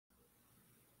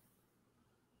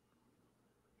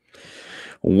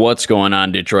What's going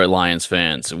on, Detroit Lions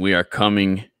fans? We are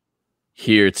coming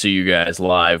here to you guys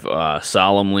live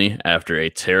solemnly after a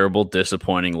terrible,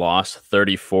 disappointing loss,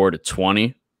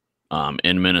 34-20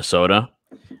 in Minnesota.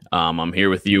 I'm here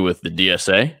with you with the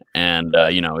DSA, and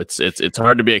it's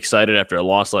hard to be excited after a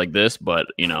loss like this. But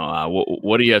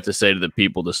what do you have to say to the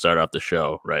people to start off the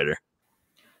show, Ryder?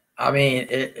 I mean,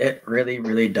 it really,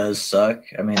 really does suck.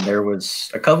 I mean, there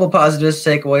was a couple positives to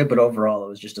take away, but overall, it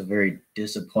was just a very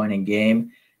disappointing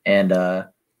game. And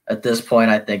at this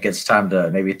point, I think it's time to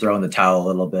maybe throw in the towel a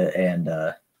little bit and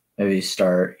maybe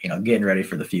start, getting ready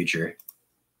for the future.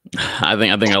 I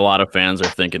think a lot of fans are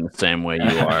thinking the same way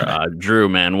you are. Drew,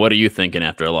 man, what are you thinking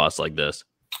after a loss like this?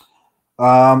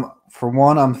 For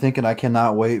one, I'm thinking I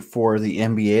cannot wait for the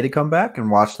NBA to come back and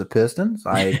watch the Pistons.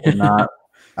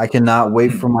 I cannot wait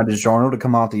for my DiGiorno to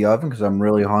come out the oven because I'm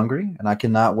really hungry, and I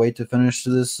cannot wait to finish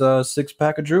this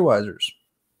 6-pack of Drew Weisers.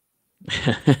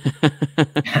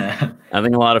 I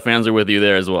think a lot of fans are with you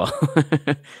there as well.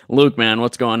 Luke, man,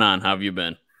 what's going on? How have you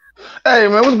been? Hey,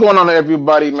 man, what's going on to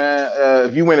everybody, man?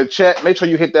 If you in the chat, make sure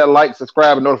you hit that like,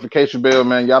 subscribe, and notification bell,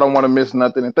 man. Y'all don't want to miss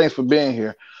nothing, and thanks for being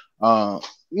here.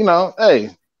 Hey,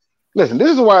 listen,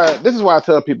 this is why I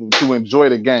tell people to enjoy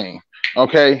the game.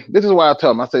 Okay, this is why I tell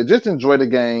them. I say just enjoy the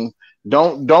game.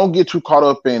 Don't get too caught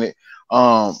up in it.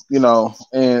 I'm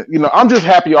just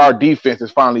happy our defense is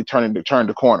finally turned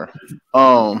the corner.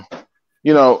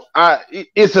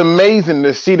 It's amazing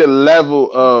to see the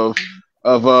level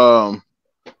of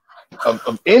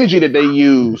energy that they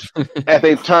use as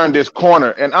they turn this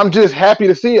corner, and I'm just happy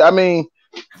to see it. I mean,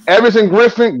 Everson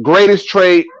Griffin, greatest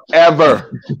trade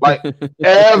ever, like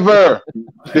ever.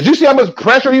 Did you see how much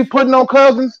pressure he putting on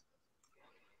Cousins?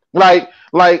 Like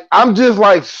I'm just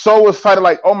like so excited.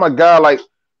 Like, oh my God, like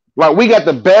we got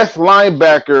the best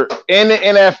linebacker in the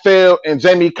NFL and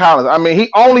Jamie Collins. I mean, he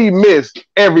only missed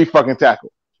every fucking tackle.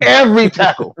 Every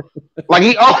tackle.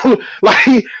 This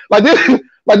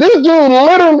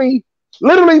dude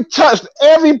literally touched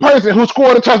every person who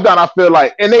scored a touchdown, I feel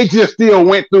like, and they just still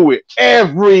went through it.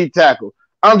 Every tackle.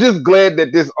 I'm just glad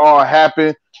that this all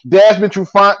happened. Desmond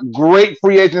Trufant, great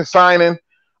free agent signing.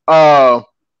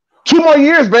 2 more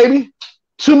years, baby.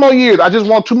 2 more years. I just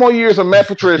want 2 more years of Matt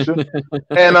Patricia.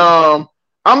 And I'm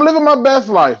living my best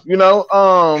life,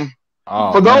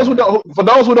 for those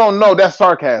who don't know, that's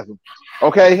sarcasm.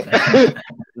 Okay.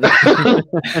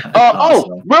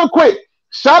 Real quick.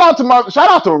 Shout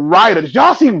out to Ryder. Did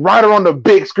y'all see Ryder on the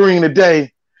big screen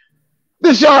today?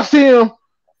 Did y'all see him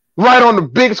right on the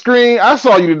big screen? I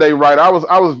saw you today, Ryder. I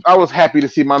was happy to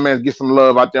see my man get some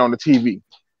love out there on the TV.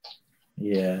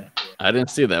 Yeah. I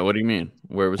didn't see that. What do you mean?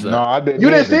 Where was that? No, I didn't.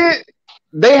 You didn't see it?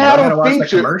 They had him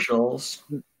featured. Commercials.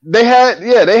 They had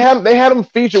him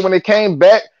featured when they came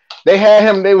back. They had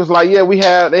him. They was like,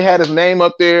 they had his name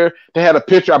up there. They had a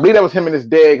picture. I believe that was him and his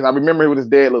dad, because I remember what his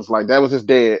dad looks like. That was his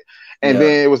dad. And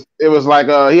then it was like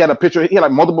he had a picture. He had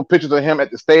like multiple pictures of him at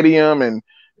the stadium and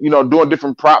doing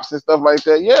different props and stuff like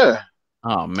that. Yeah.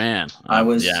 Oh man, I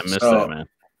missed that, man.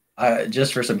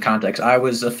 Just for some context, I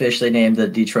was officially named the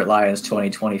Detroit Lions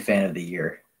 2020 Fan of the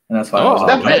Year, and that's why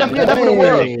that's what it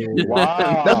was.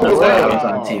 Wow. That's what it was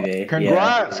on TV.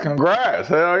 Congrats!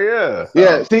 Hell yeah!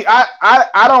 Yeah. See,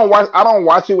 I don't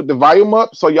watch it with the volume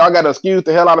up, so y'all got to excuse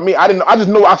the hell out of me. I just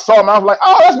knew I saw him. I was like,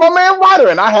 oh, that's my man Ryder,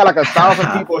 and I had like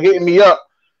 1,000 people hitting me up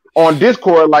on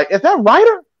Discord, like, is that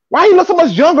Ryder? Why he look so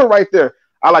much younger right there?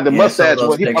 I like the mustache.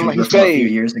 He shaved a few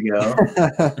years ago.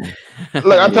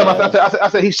 Look, I tell myself, I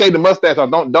said he shaved the mustache.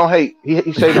 Don't hate.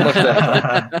 He shaved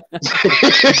the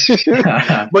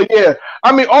mustache. But yeah,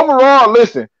 I mean, overall,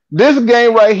 listen, this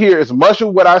game right here is much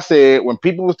of what I said when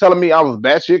people was telling me I was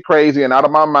batshit crazy and out of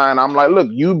my mind. I'm like, look,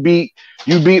 you beat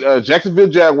a Jacksonville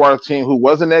Jaguars team who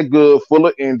wasn't that good, full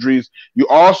of injuries. You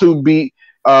also beat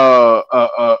a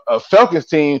Falcons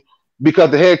team because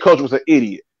the head coach was an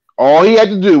idiot. All he had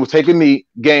to do was take a knee,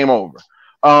 game over.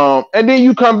 And then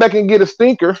you come back and get a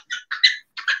stinker.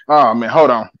 Oh, man, hold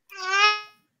on.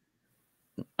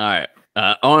 All right.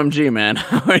 OMG, man.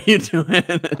 How are you doing?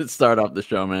 Start off the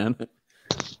show, man.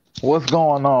 What's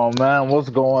going on,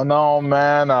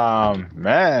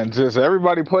 man? Just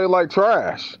everybody played like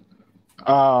trash.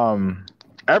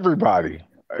 Everybody.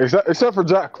 Except for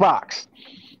Jack Fox.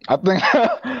 I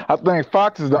think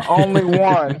Fox is the only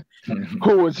one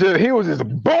who was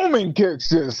just booming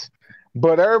kicks,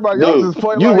 but everybody else is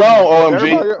playing. You wrong,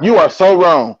 OMG. You are so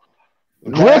wrong.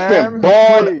 Griffin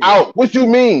balled out. What you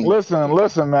mean? Listen,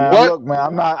 man. What? Look,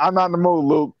 man, I'm not in the mood,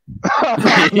 Luke.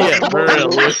 Yeah, for real,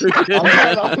 Luke.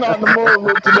 I'm not in the mood,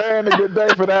 Luke. Today ain't a good day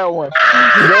for that one.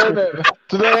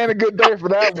 Today ain't a good day for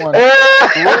that one.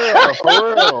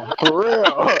 For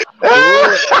real.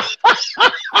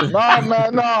 Nah,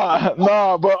 man,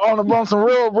 nah. But on some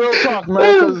real talk,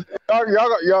 man.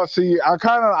 Because y'all see, I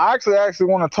actually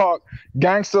want to talk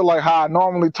gangster like how I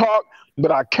normally talk,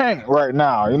 but I can't right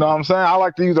now. You know what I'm saying? I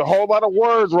like to use a whole lot of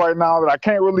words right now that I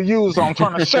can't really use, so I'm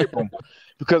trying to shape them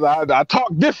because I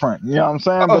talk different. You know what I'm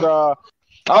saying? But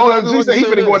he said he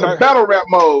finna go into battle rap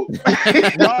mode.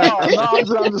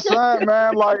 I'm just saying,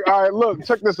 man. Like, all right, look,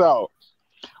 check this out.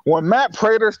 When Matt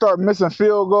Prater start missing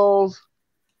field goals,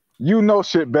 you know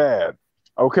shit bad.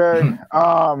 Okay,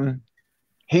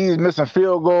 he's missing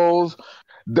field goals.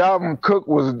 Dalvin Cook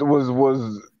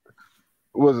was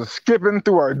skipping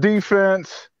through our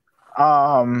defense.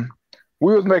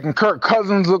 We was making Kirk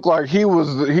Cousins look like he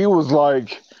was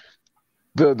like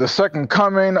the second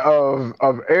coming of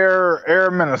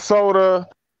Air Minnesota.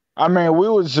 I mean, we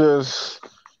was just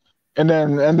and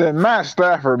then Matt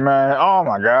Stafford, man. Oh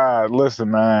my God! Listen,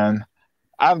 man.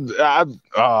 Okay.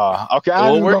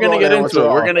 Well, we're gonna get into it.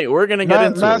 We're gonna get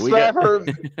into Matt it.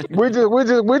 Stafford, we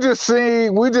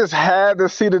just had to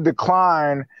see the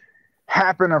decline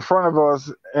happen in front of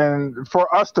us, and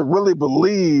for us to really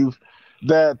believe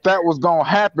that was gonna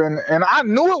happen. And I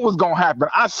knew it was gonna happen.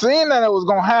 I seen that it was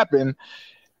gonna happen,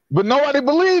 but nobody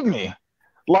believed me.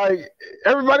 Like,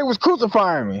 everybody was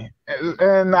crucifying me,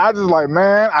 and I just like,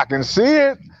 man, I can see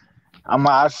it.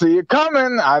 I see it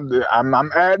coming.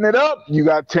 I'm adding it up. You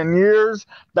got 10 years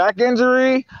back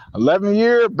injury,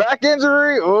 11-year back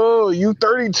injury. Oh, you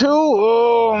 32.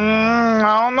 Oh,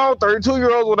 I don't know.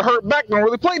 32-year-olds with a hurt back don't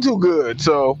really play too good.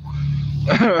 So,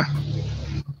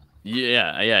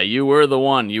 yeah. You were the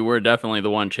one. You were definitely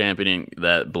the one championing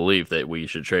that belief that we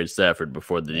should trade Stafford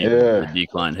before the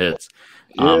decline hits.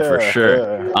 For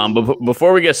sure. Yeah. But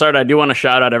before we get started, I do want to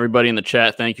shout out everybody in the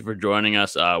chat. Thank you for joining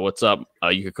us. What's up?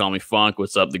 You could call me Funk.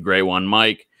 What's up? The Gray One,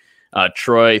 Mike,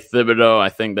 Troy Thibodeau. I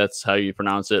think that's how you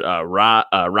pronounce it.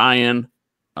 Ryan.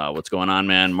 What's going on,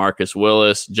 man? Marcus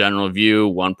Willis, General View,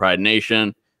 One Pride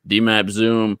Nation, DMAP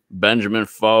Zoom, Benjamin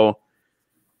Foe.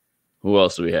 Who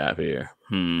else do we have here?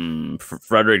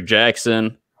 Frederick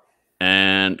Jackson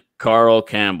and Carl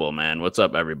Campbell, man. What's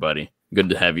up, everybody? Good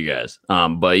to have you guys.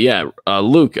 But yeah,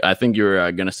 Luke, I think you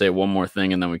were going to say one more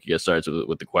thing and then we could get started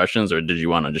with the questions, or did you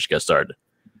want to just get started?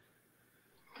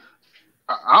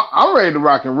 I'm ready to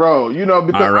rock and roll,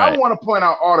 because I want to point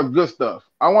out all the good stuff.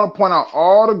 I want to point out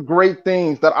all the great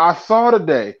things that I saw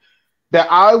today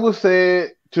that I was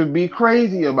said to be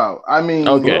crazy about. I mean,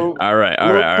 okay. Luke, all right.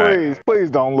 Please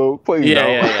don't, Luke. Please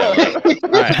don't. Yeah. All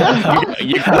right.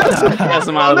 You got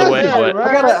some out of the way. But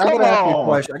I gotta ask you a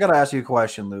question. I gotta ask you a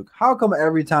question, Luke. How come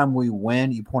every time we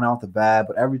win, you point out the bad,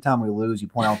 but every time we lose, you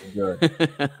point out the good?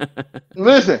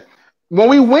 Listen, when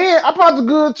we win, I point out the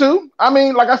good too. I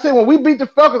mean, like I said, when we beat the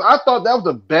Falcons, I thought that was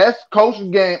the best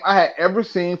coaching game I had ever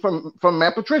seen from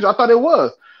Matt Patricia. I thought it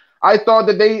was. I thought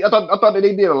that they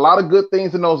did a lot of good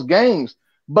things in those games.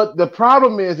 But the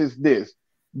problem is this: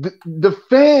 the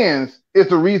fans is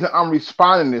the reason I'm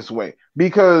responding this way,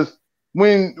 because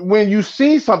when you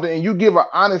see something and you give an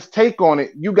honest take on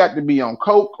it, you got to be on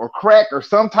coke or crack or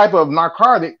some type of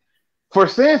narcotic for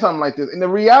saying something like this. And the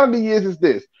reality is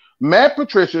this: Matt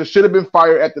Patricia should have been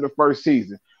fired after the first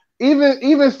season.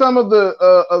 Even some of the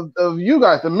of you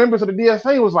guys, the members of the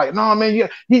DSA, was like, no, man,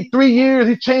 he 3 years,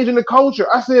 he's changing the culture.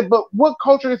 I said, but what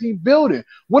culture is he building?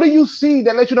 What do you see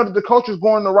that lets you know that the culture is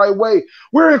going the right way?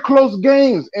 We're in close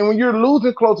games, and when you're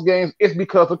losing close games, it's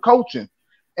because of coaching.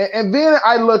 And then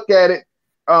I look at it,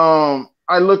 and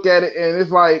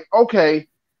it's like, okay,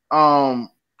 what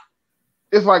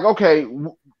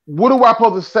am I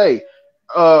supposed to say?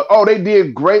 They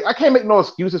did great. I can't make no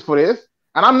excuses for this.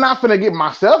 And I'm not finna get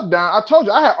myself down. I told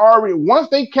you, I had already, once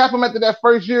they cap him after that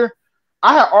first year,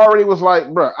 I had already was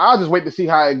like, bro, I'll just wait to see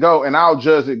how it go, and I'll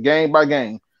judge it game by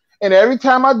game. And every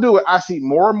time I do it, I see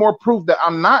more and more proof that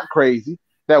I'm not crazy,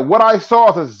 that what I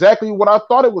saw is exactly what I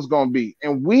thought it was going to be.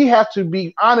 And we have to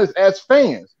be honest as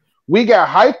fans. We got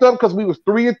hyped up because we was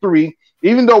 3-3,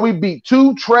 even though we beat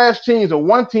 2 trash teams and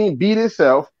 1 team beat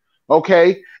itself,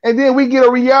 okay? And then we get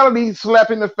a reality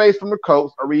slap in the face from the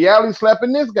coach, a reality slap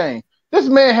in this game. This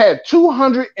man had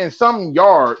 200 and some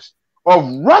yards of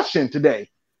rushing today.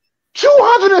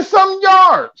 200 and some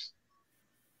yards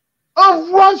of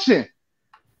rushing.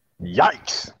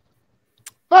 Yikes.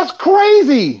 That's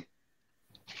crazy.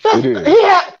 He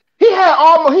had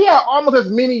almost as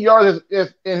many yards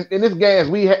as in this game as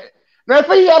we had. Now, if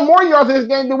he had more yards in this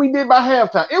game than we did by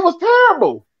halftime, it was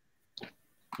terrible.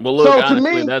 Well, look, So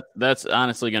honestly, to me, that's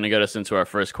honestly going to get us into our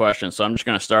first question. So I'm just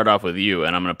going to start off with you,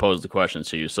 and I'm going to pose the question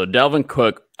to you. So Dalvin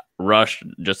Cook rushed,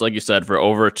 just like you said, for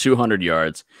over 200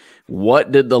 yards.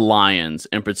 What did the Lions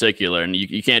in particular, and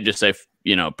you can't just say,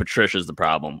 Patricia's the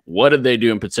problem. What did they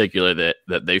do in particular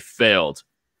that they failed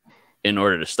in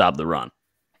order to stop the run?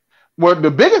 well,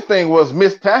 the biggest thing was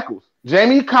missed tackles.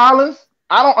 Jamie Collins,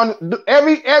 all them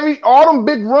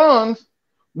big runs.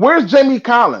 Where's Jamie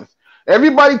Collins?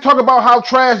 Everybody talk about how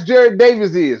trash Jared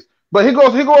Davis is, but here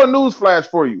goes a news flash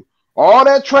for you. All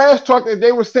that trash talk that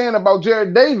they were saying about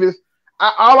Jared Davis,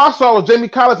 all I saw was Jamie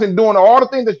Collins doing all the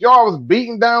things that y'all was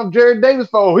beating down Jared Davis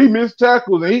for. He missed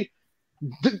tackles, and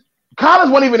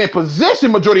Collins wasn't even in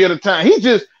position majority of the time.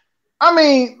 It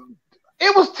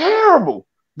was terrible.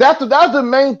 That's the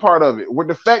main part of it, with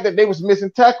the fact that they was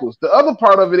missing tackles. The other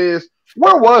part of it is,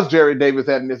 where was Jared Davis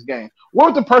at in this game? Where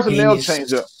was the personnel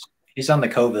change up? He's on the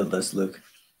COVID list, Luke.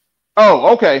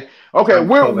 Oh, okay. Okay.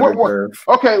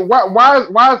 Okay. Why is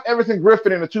Everson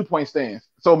Griffin in the 2-point stands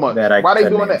so much? Why they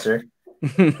doing that?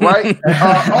 Right?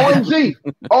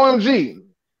 OMG.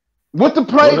 With the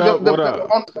play on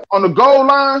the goal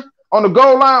line, who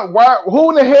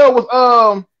in the hell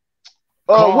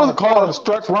was calling a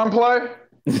stretch run play?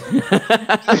 Play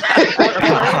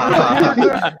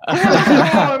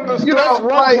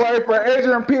for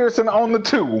Adrian Peterson on the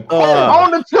 2.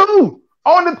 On the 2.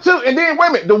 And then wait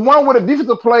a minute, the one where the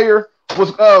defensive player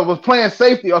was playing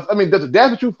safety. I mean,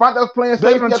 that's what you find that was playing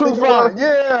safety.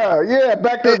 Yeah,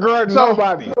 back there guarding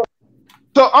nobody.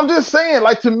 So I'm just saying,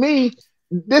 like, to me,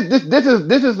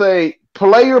 this is a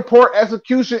player poor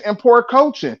execution and poor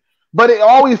coaching. But it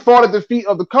always fall at the feet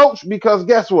of the coach, because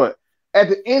guess what? At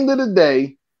the end of the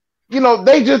day,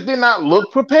 they just did not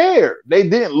look prepared. They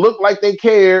didn't look like they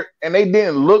cared, and they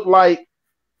didn't look like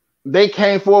they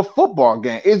came for a football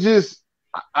game. It's just,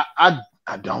 I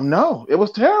don't know. It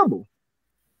was terrible.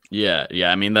 Yeah.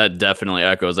 I mean, that definitely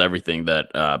echoes everything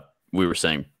that we were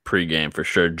saying pregame for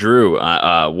sure. Drew,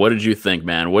 what did you think,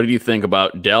 man? What did you think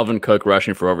about Dalvin Cook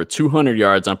rushing for over 200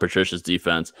 yards on Patricia's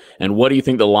defense? And what do you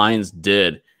think the Lions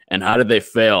did? And how did they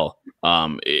fail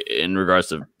in regards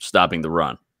to stopping the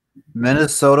run?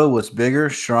 Minnesota was bigger,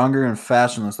 stronger, and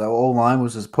faster than us. That old line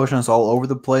was just pushing us all over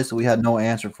the place, so we had no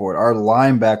answer for it. Our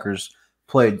linebackers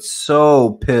played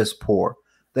so piss poor.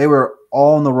 They were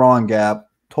all in the wrong gap,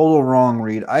 total wrong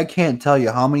read. I can't tell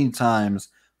you how many times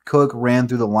Cook ran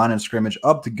through the line of scrimmage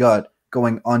up the gut,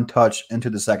 going untouched into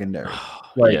the secondary.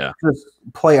 Just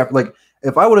play after. Like,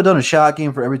 if I would have done a shot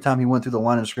game for every time he went through the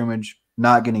line of scrimmage,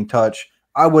 not getting touched,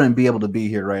 I wouldn't be able to be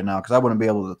here right now, because I wouldn't be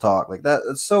able to talk. Like that.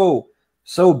 It's so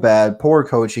bad, poor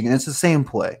coaching, and it's the same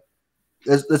play.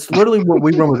 It's literally what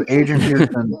we run with Adrian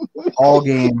Peterson all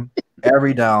game,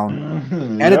 every down,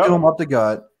 and it to him up the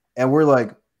gut, and we're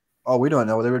like, oh, we don't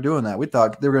know they were doing that. We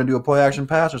thought they were going to do a play action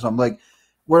pass or something. Like,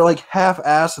 we're like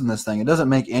half-assing this thing. It doesn't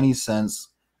make any sense.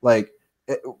 Like,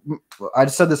 I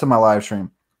said this in my live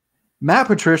stream. Matt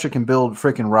Patricia can build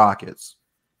freaking rockets.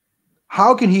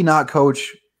 How can he not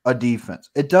coach a defense?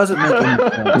 It doesn't make any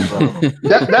sense, bro.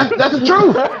 That's the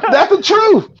truth. That's the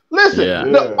truth.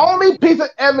 Listen, the only piece of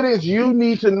evidence you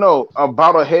need to know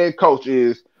about a head coach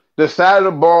is the side of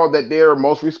the ball that they're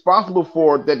most responsible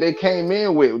for, that they came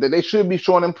in with, that they should be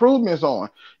showing improvements on.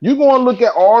 You're going to look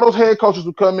at all those head coaches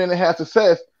who come in and have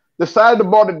success. The side of the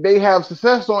ball that they have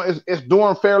success on is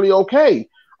doing fairly okay.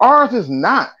 Ours is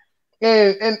not.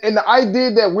 And the idea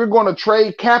that we're going to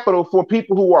trade capital for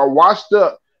people who are washed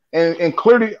up and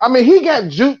clearly, I mean, he got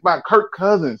juked by Kirk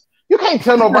Cousins. You can't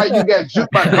tell nobody you got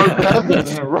juked by Kirk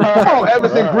Cousins. Come on,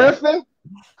 Everson Griffin.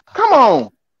 Come on.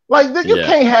 Like, you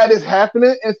can't have this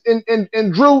happening.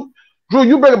 And Drew,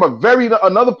 you bring up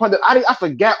another point that I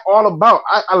forgot all about.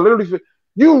 I literally,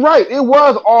 you're right. It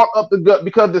was all up the gut,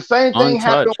 because the same thing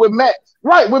happened with Matt.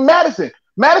 Right, with Madison.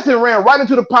 Madison ran right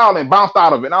into the pile and bounced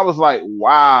out of it. And I was like,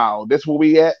 wow, this where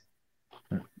we at?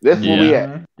 This where we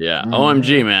at? Yeah.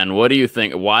 OMG, man. What do you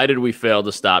think? Why did we fail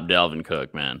to stop Dalvin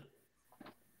Cook, man?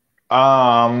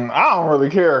 I don't really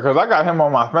care, because I got him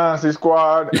on my fantasy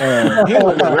squad, and he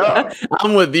lit it up.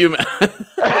 I'm with you, man.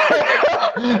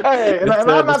 Hey, and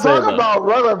I'm not talking about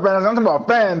regular fantasy. I'm talking about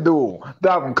FanDuel.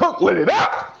 Dalvin Cook lit it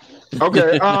up.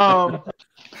 Okay.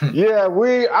 Yeah,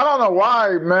 I don't know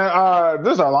why, man.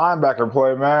 This is a linebacker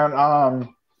play, man.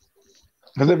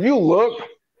 Because if you look,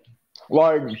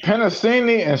 like,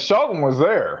 Penasini and Shelton was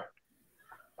there.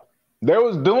 They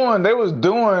was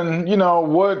doing, you know,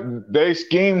 what they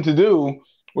schemed to do,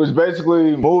 was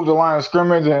basically move the line of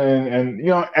scrimmage and you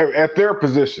know, at their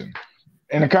position,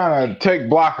 and kind of take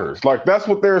blockers. Like, that's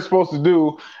what they're supposed to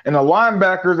do. And the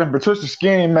linebackers and Patricia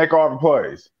scheme make all the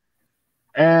plays.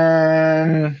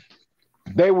 And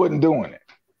they wasn't doing it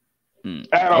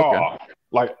at all.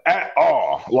 Like at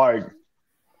all. Like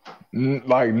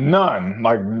none.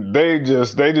 Like they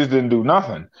just didn't do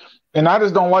nothing. And I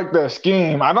just don't like that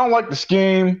scheme. I don't like the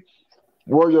scheme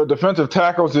where your defensive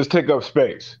tackles just take up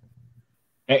space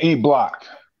and eat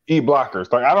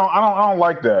blockers. Like I don't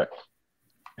like that.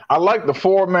 I like the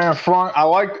 4-man front. I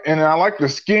like the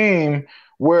scheme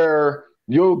where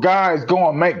your guys go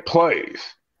and make plays.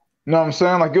 You know what I'm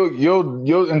saying? Like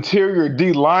your interior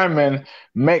D linemen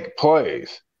make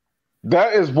plays.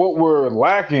 That is what we're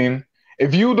lacking.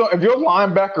 If your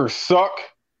linebackers suck,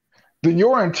 then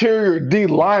your interior D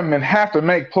linemen have to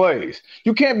make plays.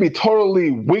 You can't be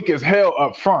totally weak as hell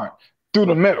up front through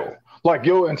the middle. Like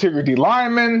your interior D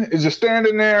lineman is just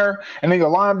standing there, and then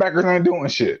your linebackers ain't doing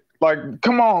shit. Like,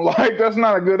 come on, like that's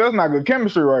not good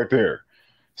chemistry right there.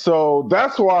 So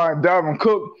that's why Dalvin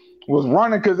Cook was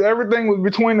running, because everything was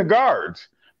between the guards,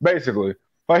 basically.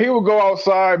 Like he would go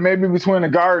outside, maybe between the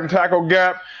guard and tackle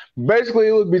gap. Basically,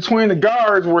 it was between the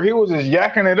guards where he was just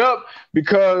yakking it up,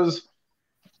 because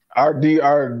our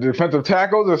defensive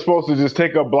tackles are supposed to just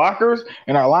take up blockers,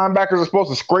 and our linebackers are supposed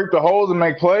to scrape the holes and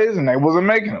make plays, and they wasn't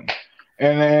making them.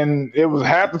 And then it was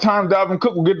half the time Dalvin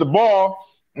Cook would get the ball,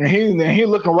 and he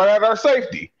looking right at our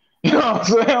safety. You know what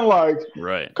I'm saying? Like,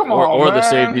 right. Come on, or man. the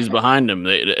safety's behind him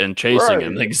and chasing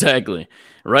him. Exactly.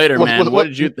 Right, man. What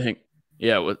did you think?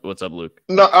 Yeah, what's up, Luke?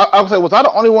 No, I would say, was I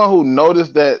the only one who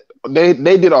noticed that they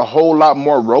did a whole lot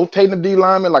more rotating the D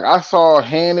linemen? Like I saw a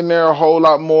hand in there a whole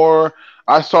lot more.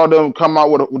 I saw them come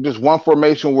out with just one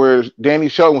formation where Danny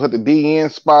Shelton was at the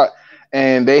DN spot,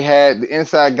 and they had the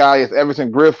inside guy as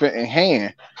Everson Griffin and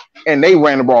hand, and they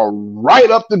ran the ball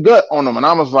right up the gut on them. And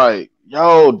I was like,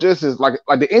 yo, this is like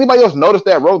did anybody else notice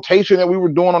that rotation that we were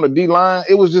doing on the D line?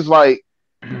 It was just like,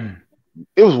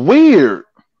 it was weird.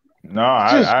 No,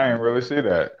 I didn't really see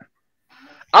that.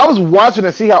 I was watching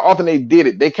to see how often they did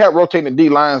it. They kept rotating the D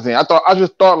lines in. I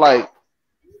just thought like,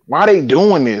 why are they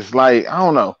doing this? Like, I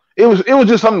don't know. It was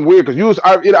just something weird, because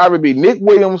it'd either be Nick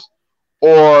Williams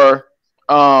or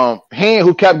Hand,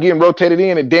 who kept getting rotated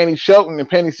in, and Danny Shelton and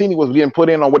Penny Senior was getting put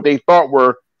in on what they thought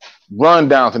were run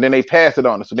downs, and then they passed it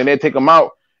on us. So then they'd take them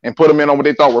out and put them in on what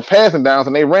they thought were passing downs,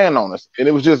 and they ran on us. And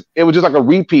it was just like a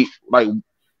repeat, like,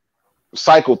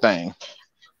 cycle thing.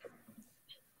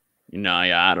 No,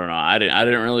 yeah, I don't know. I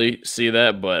didn't really see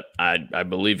that, but I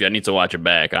believe you. I need to watch it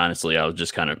back. Honestly, I was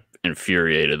just kind of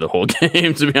infuriated the whole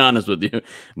game, to be honest with you.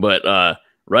 But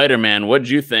Ryder, man, what'd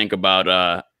you think about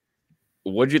us,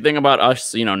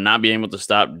 not being able to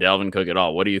stop Dalvin Cook at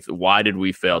all? Why did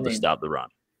we fail to stop the run?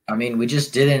 I mean, we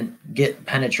just didn't get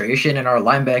penetration, and our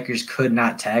linebackers could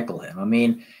not tackle him. I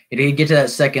mean, he'd get to that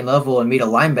second level and meet a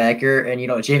linebacker,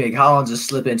 and Jamie Collins is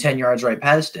slipping 10 yards right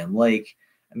past him. Like,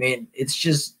 I mean, it's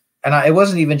just, and it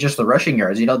wasn't even just the rushing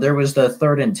yards. There was the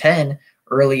 3rd and 10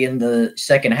 early in the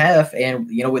second half, and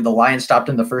when the Lions stopped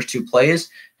in the first 2 plays,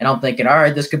 and I'm thinking, all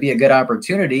right, this could be a good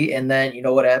opportunity. And then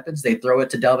what happens? They throw it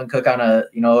to Dalvin Cook on a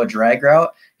drag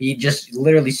route. He just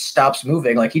literally stops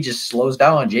moving, like he just slows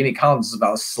down. Jamie Collins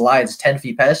slides 10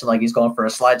 feet past him, like he's going for a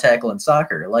slide tackle in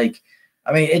soccer. Like,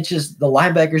 I mean, it's just the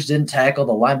linebackers didn't tackle.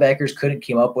 The linebackers couldn't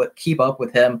keep up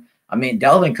with him. I mean,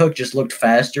 Dalvin Cook just looked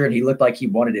faster, and he looked like he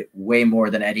wanted it way more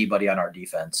than anybody on our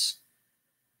defense.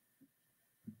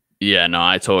 Yeah, no,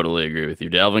 I totally agree with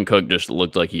you. Dalvin Cook just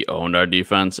looked like he owned our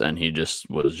defense, and he just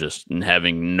was just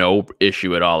having no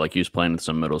issue at all. Like he was playing with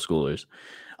some middle schoolers.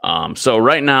 So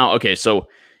right now, okay, so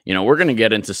we're going to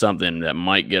get into something that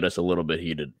might get us a little bit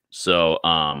heated. So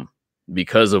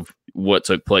because of what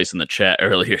took place in the chat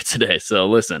earlier today. So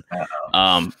listen,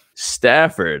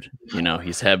 Stafford,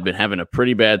 he's been having a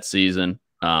pretty bad season.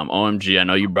 OMG, I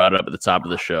know you brought it up at the top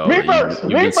of the show. Me first.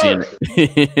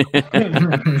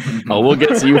 Oh, we'll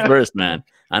get to you first, man.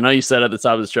 I know you said at the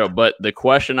top of the show, but the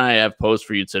question I have posed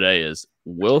for you today is,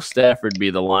 will Stafford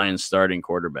be the Lions starting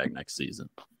quarterback next season?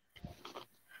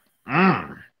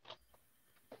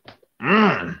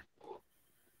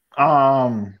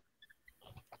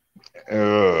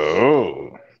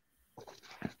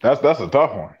 That's a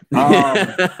tough one.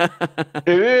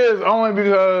 It is only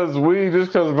because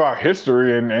of our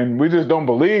history, and we just don't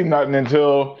believe nothing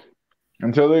until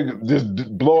they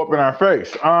just blow up in our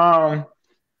face. I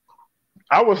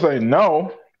would say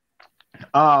no.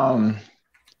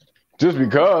 Just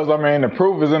because, the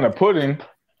proof is in the pudding.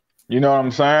 You know what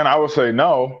I'm saying? I would say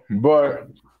no, but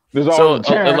there's always a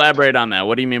chance. Elaborate on that.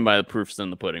 What do you mean by the proof's in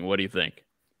the pudding? What do you think?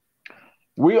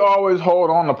 We always hold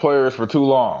on to players for too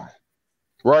long.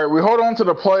 Right, we hold on to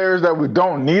the players that we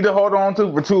don't need to hold on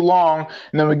to for too long,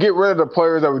 and then we get rid of the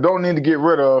players that we don't need to get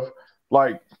rid of,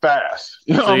 like, fast.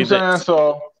 You know what I'm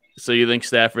saying? So you think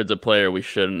Stafford's a player we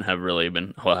shouldn't have really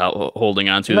been holding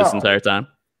on to this entire time?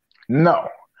 No.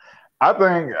 I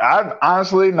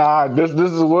honestly, this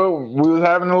is what we was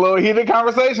having a little heated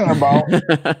conversation about.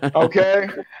 Okay.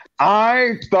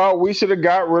 I thought we should have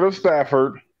got rid of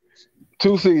Stafford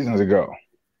 2 seasons ago.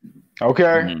 Okay.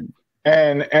 Mm-hmm.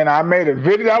 And I made a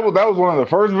video. That was one of the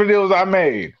first videos I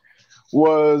made,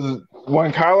 was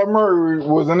when Kyler Murray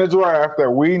was in the draft, that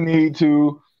we need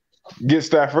to get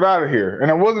Stafford out of here. And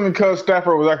it wasn't because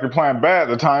Stafford was actually playing bad at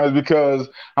the time. It's because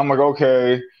I'm like,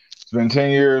 okay, it's been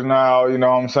 10 years now, you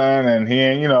know what I'm saying? And he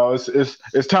ain't,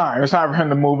 it's time. It's time for him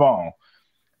to move on.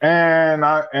 And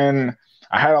I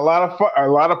had a lot of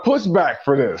pushback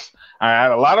for this. I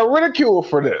had a lot of ridicule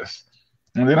for this.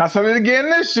 And then I said it again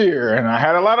this year, and I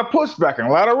had a lot of pushback and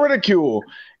a lot of ridicule.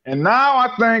 And now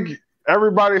I think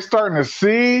everybody's starting to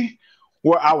see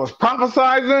what I was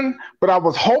prophesizing, but I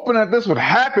was hoping that this would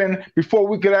happen before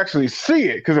we could actually see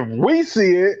it. Because if we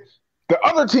see it, the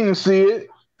other teams see it.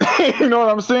 You know what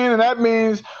I'm saying? And that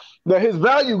means that his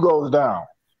value goes down.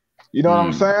 You know what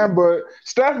I'm saying? But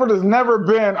Stafford has never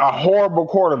been a horrible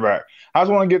quarterback. I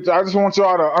just want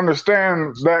y'all to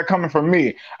understand that coming from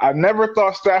me. I never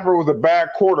thought Stafford was a bad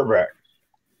quarterback.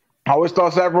 I always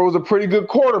thought Stafford was a pretty good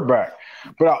quarterback.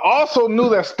 But I also knew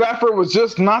that Stafford was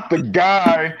just not the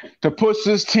guy to push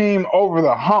this team over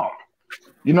the hump.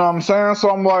 You know what I'm saying?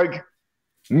 So I'm like,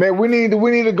 man, we need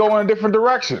to go in a different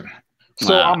direction.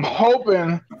 So wow. I'm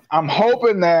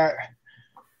hoping that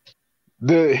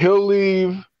he'll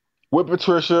leave with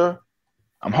Patricia.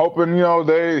 I'm hoping,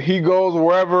 he goes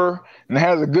wherever and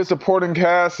has a good supporting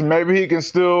cast, and maybe he can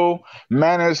still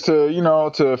manage to,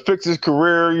 to fix his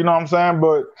career. You know what I'm saying?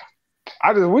 But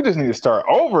we just need to start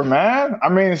over, man. I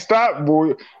mean, stop.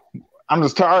 I'm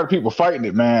just tired of people fighting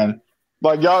it, man.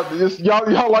 Like y'all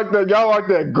like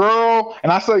that girl,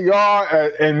 and I say y'all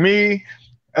and me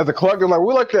as a collective, like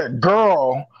we like that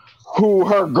girl who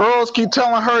her girls keep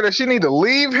telling her that she need to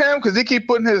leave him because he keep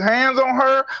putting his hands on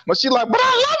her, but she like, but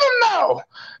I love him now.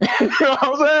 You know what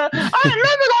I'm saying? I ain't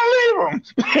never gonna leave him.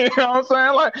 You know what I'm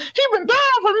saying? Like, he been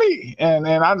down for me. And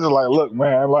I just like, look,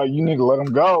 man, like you need to let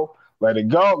him go. Let it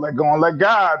go. Let go and let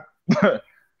God.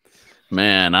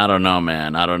 Man, I don't know,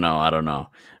 man. I don't know.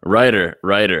 Writer.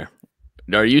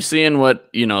 Are you seeing what,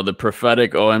 the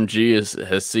prophetic OMG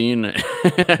has seen?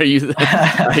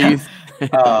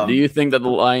 Do you think that the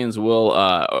Lions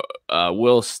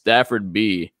will Stafford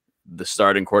be the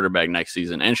starting quarterback next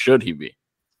season, and should he be?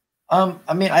 I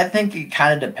mean, I think it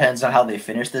kind of depends on how they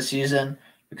finish this season,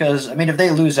 because I mean, if they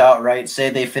lose outright, say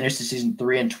they finish the season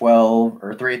 3-12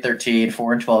 or 3-13,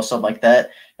 4-12, something like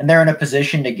that, and they're in a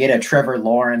position to get a Trevor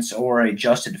Lawrence or a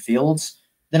Justin Fields,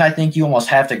 then I think you almost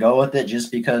have to go with it, just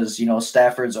because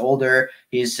Stafford's older.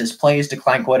 His plays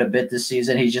declined quite a bit this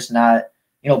season. He's just not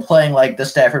playing like the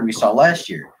Stafford we saw last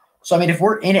year. So, I mean, if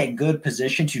we're in a good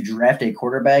position to draft a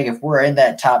quarterback, if we're in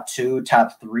that top 2,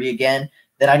 top 3 again,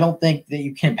 then I don't think that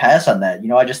you can pass on that.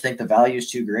 I just think the value is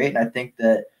too great. And I think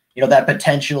that, that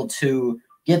potential to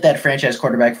get that franchise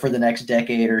quarterback for the next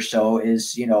decade or so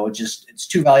is, it's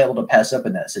too valuable to pass up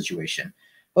in that situation.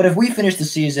 But if we finish the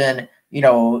season,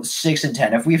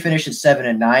 6-10, if we finish at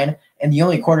 7-9, and the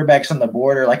only quarterbacks on the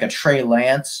board are like a Trey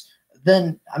Lance,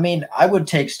 then, I mean, I would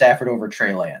take Stafford over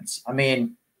Trey Lance. I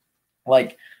mean,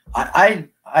 like, I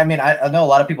know a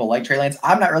lot of people like Trey Lance.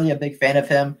 I'm not really a big fan of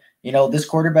him. This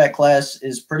quarterback class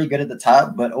is pretty good at the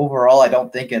top, but overall, I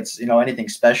don't think it's, anything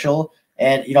special.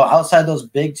 And, outside those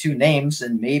big 2 names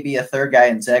and maybe a third guy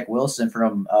in Zach Wilson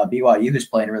from BYU who's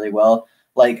playing really well,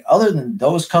 like, other than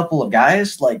those couple of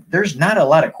guys, like, there's not a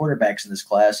lot of quarterbacks in this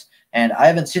class. And I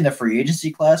haven't seen the free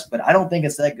agency class, but I don't think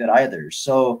it's that good either.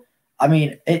 So, I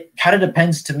mean, it kind of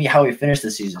depends to me how we finish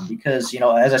the season, because,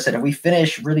 as I said, if we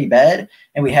finish really bad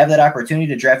and we have that opportunity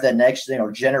to draft that next,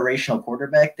 generational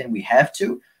quarterback, then we have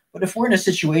to. But if we're in a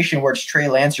situation where it's Trey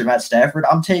Lance or Matt Stafford,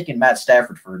 I'm taking Matt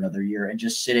Stafford for another year and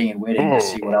just sitting and waiting to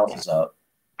see what else is up.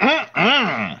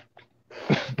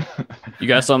 You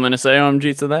got something to say,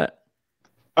 OMG, to that?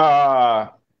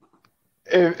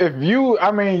 If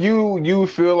you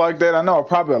feel like that, I know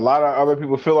probably a lot of other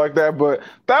people feel like that, but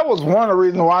that was one of the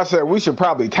reasons why I said we should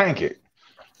probably tank it.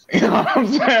 You know what I'm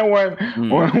saying?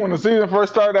 When the season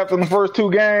first started, after the first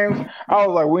 2 games, I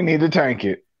was like, we need to tank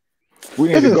it. We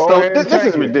need to go ahead. This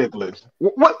is ridiculous.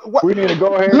 What? We need to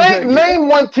go ahead. Name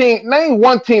one team. Name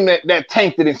one team that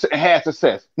tanked it and had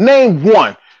success. Name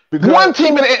one. Name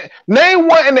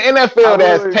one in the NFL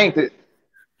that has tanked it.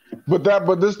 But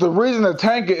this the reason to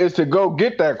tank it is to go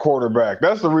get that quarterback.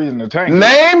 That's the reason to tank it.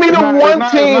 Name me the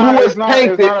one team who has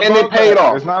tanked it and it paid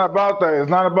off. It's not about that. It's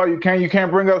not about you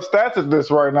can't bring up stats at this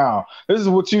right now. This is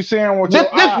what you seeing with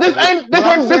your eyes. This ain't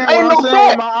no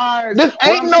stat. This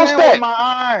ain't no stat.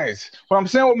 What I'm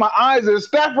saying with my eyes is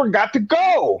Stafford got to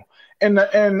go. And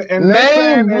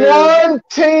name one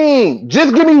team.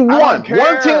 Just give me one. One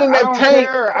team that tanked.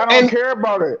 I don't care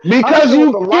about it. Because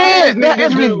you can't. That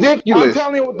is ridiculous. I'm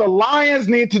telling you what the Lions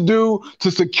need to do to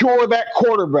secure that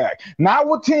quarterback. Not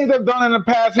what teams have done in the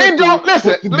past. It don't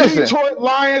listen. Detroit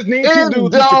Lions need to do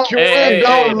to secure it.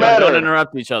 Don't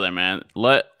interrupt each other, man.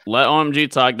 Let OMG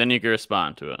talk, then you can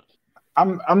respond to it.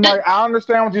 I'm like, I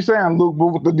understand what you're saying, Luke, but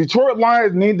what the Detroit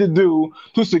Lions need to do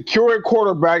to secure a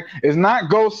quarterback is not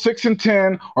go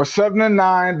 6-10 or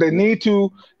 7-9. They need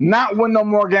to not win no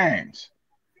more games.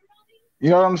 You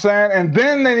know what I'm saying? And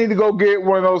then they need to go get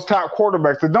one of those top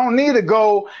quarterbacks. They don't need to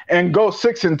go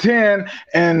 6-10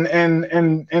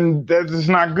 and that's just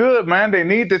not good, man. They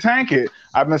need to tank it.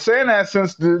 I've been saying that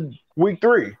since the week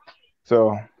 3.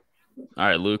 So. All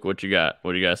right, Luke, what you got?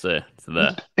 What do you got to say to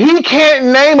that? He can't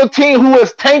name a team who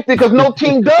has tanked it because no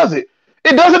team does it.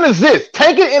 It doesn't exist.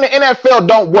 Tanking in the NFL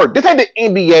don't work. This ain't the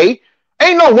NBA.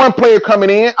 Ain't no one player coming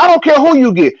in. I don't care who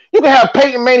you get. You can have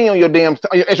Peyton Manning on your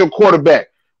as your quarterback.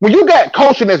 When you got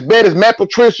coaching as bad as Matt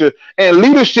Patricia and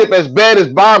leadership as bad as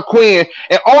Bob Quinn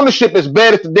and ownership as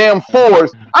bad as the damn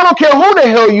Fords, I don't care who the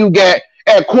hell you got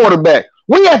at quarterback.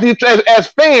 We have to, as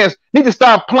fans, need to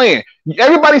stop playing.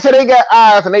 Everybody say they got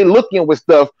eyes and they looking with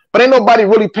stuff, but ain't nobody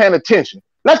really paying attention.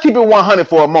 Let's keep it 100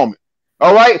 for a moment.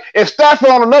 All right? If Stafford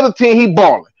on another team, he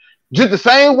balling. Just the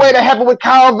same way that happened with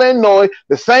Kyle Van Noy,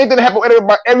 the same thing that happened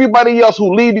with everybody else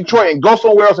who leave Detroit and go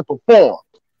somewhere else and perform.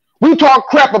 We talk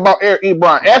crap about Eric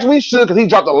Ebron, as we should, because he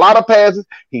dropped a lot of passes.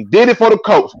 He did it for the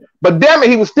coach. But damn it,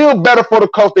 he was still better for the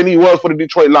coach than he was for the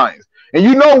Detroit Lions. And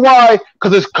you know why?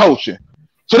 Because it's coaching.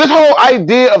 So this whole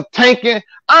idea of tanking,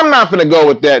 I'm not gonna go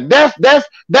with that. That's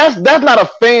not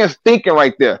a fan's thinking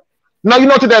right there. No, you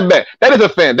know what that bet. That is a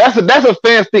fan. That's a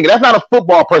fan's thinking. That's not a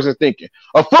football person thinking.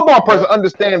 A football person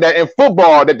understands that in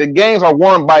football that the games are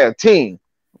won by a team.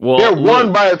 Well, they're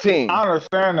won by a team. I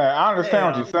understand that. I understand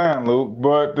what you're saying, Luke.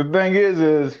 But the thing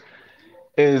is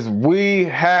we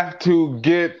have to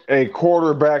get a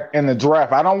quarterback in the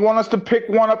draft. I don't want us to pick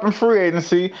one up in free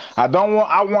agency. I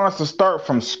want us to start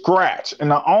from scratch. And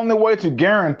the only way to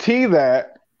guarantee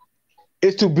that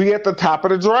is to be at the top of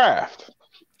the draft.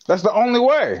 That's the only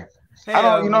way.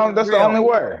 That's the only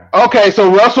way. Okay,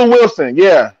 so Russell Wilson,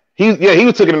 he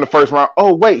was taken in the first round.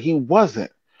 Oh wait, he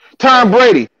wasn't. Tom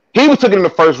Brady, he was taken in the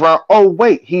first round. Oh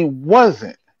wait, he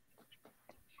wasn't.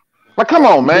 Like, come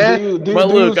on, man.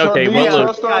 Look, take a guy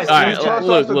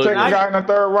in the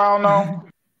third round, though?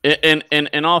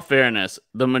 In all fairness,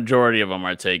 the majority of them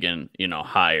are taken,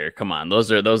 higher. Come on,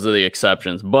 those are the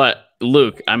exceptions. But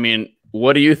Luke, I mean,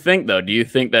 what do you think though? Do you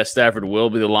think that Stafford will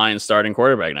be the Lions' starting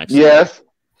quarterback next year?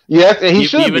 Yes, and he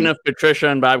should. Even if Patricia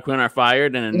and Bob Quinn are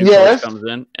fired and a new coach comes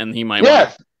in, and he might.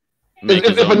 Yes.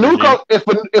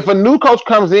 If a new coach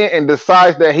comes in and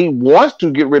decides that he wants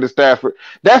to get rid of Stafford,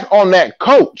 that's on that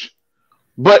coach.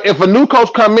 But if a new coach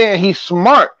come in, he's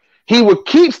smart. He would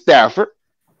keep Stafford,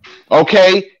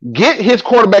 okay, get his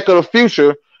quarterback of the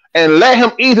future, and let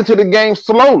him ease into the game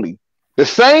slowly. The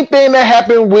same thing that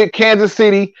happened with Kansas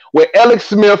City with Alex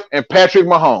Smith and Patrick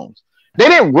Mahomes. They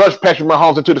didn't rush Patrick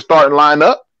Mahomes into the starting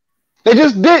lineup. They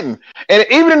just didn't. And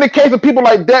even in the case of people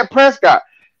like Dak Prescott,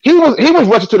 he was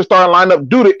rushed to the starting lineup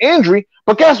due to injury.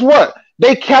 But guess what?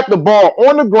 They kept the ball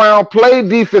on the ground, played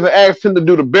defense, and asked him to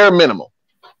do the bare minimum.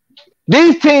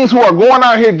 These teams who are going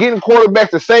out here getting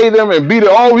quarterbacks to save them and we're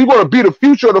going to be the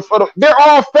future of the they're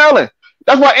all failing.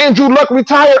 That's why Andrew Luck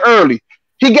retired early.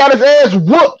 He got his ass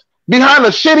whooped behind a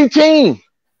shitty team.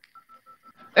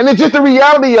 And it's just the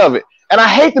reality of it. And I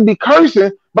hate to be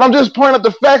cursing, but I'm just pointing out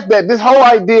the fact that this whole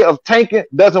idea of tanking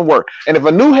doesn't work. And if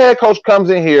a new head coach comes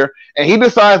in here and he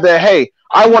decides that, hey,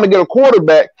 I want to get a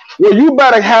quarterback, well, you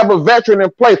better have a veteran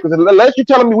in place. Because unless you're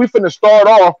telling me we finna start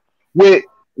off with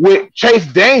Chase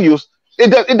Daniels,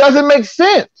 it doesn't make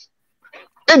sense.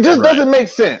 It just doesn't make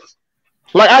sense.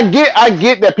 Like, I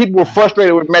get that people were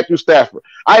frustrated with Matthew Stafford.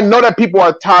 I know that people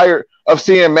are tired of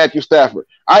seeing Matthew Stafford.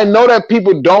 I know that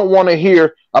people don't want to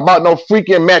hear about no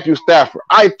freaking Matthew Stafford.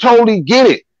 I totally get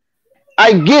it.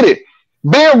 I get it.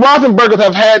 Ben Roethlisberger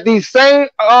have had these same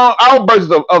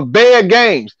outbursts of bad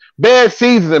games, bad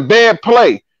seasons, and bad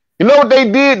play. You know what they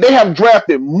did? They have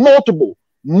drafted multiple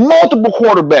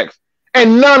quarterbacks,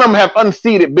 and none of them have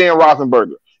unseated Ben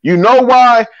Roethlisberger. You know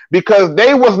why? Because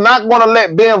they was not going to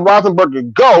let Ben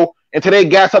Roethlisberger go until they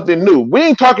got something new. We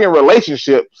ain't talking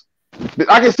relationships.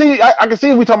 I can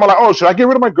see we talking about like, oh, should I get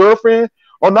rid of my girlfriend?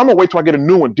 Oh, no, I'm gonna wait till I get a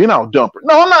new one, then I'll dump her.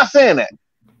 No, I'm not saying that.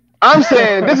 I'm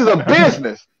saying this is a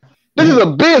business. This is a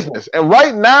business, and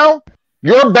right now,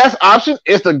 your best option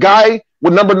is the guy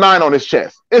with number 9 on his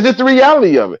chest. It's just the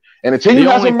reality of it. And until you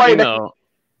have somebody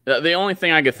the only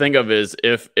thing I could think of is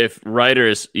if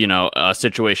Ryder's, a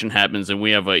situation happens and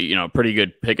we have a, pretty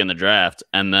good pick in the draft,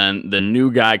 and then the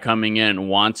new guy coming in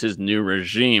wants his new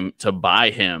regime to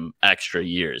buy him extra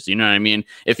years. You know what I mean?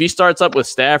 If he starts up with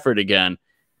Stafford again,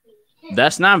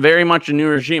 that's not very much a new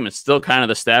regime. It's still kind of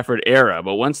the Stafford era.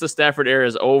 But once the Stafford era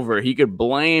is over, he could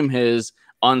blame his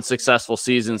unsuccessful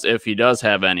seasons, if he does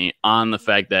have any, on the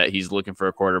fact that he's looking for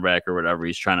a quarterback or whatever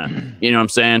he's trying to, you know what I'm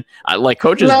saying?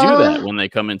 Coaches do that when they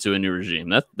come into a new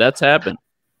regime. That's happened.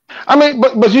 I mean,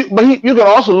 but you can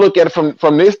also look at it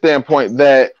from this standpoint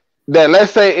that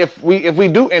let's say if we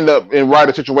do end up in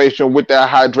Ryder's situation with that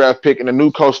high draft pick and the new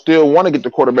coach still want to get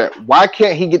the quarterback, why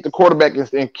can't he get the quarterback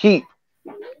and keep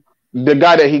the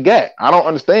guy that he got? I don't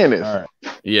understand this. Right.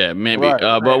 Yeah, maybe. Right.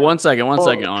 But one second,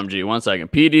 OMG, 1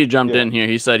 second. PD jumped in here.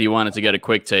 He said he wanted to get a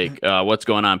quick take. What's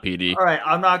going on, PD? All right,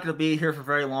 I'm not going to be here for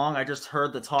very long. I just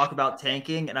heard the talk about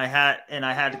tanking, and I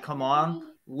had to come on.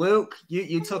 Luke,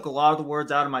 you took a lot of the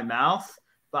words out of my mouth,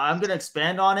 but I'm going to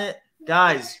expand on it.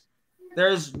 Guys,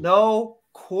 there's no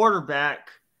quarterback.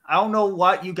 I don't know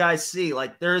what you guys see.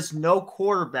 There's no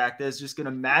quarterback that's just going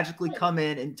to magically come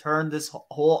in and turn this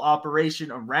whole operation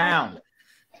around.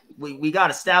 We got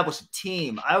to establish a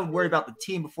team. I would worry about the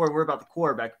team before I worry about the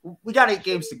quarterback. We got 8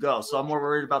 games to go, so I'm more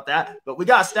worried about that. But we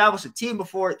got to establish a team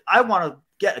before – I want to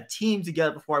get a team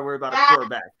together before I worry about a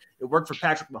quarterback. It worked for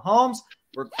Patrick Mahomes,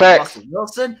 worked for Russell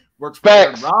Wilson, worked for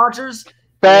Aaron Rodgers.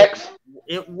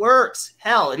 It works.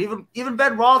 Hell, and even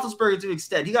Ben Roethlisberger to an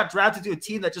extent. He got drafted to a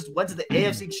team that just went to the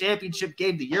AFC Championship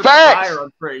game the year prior,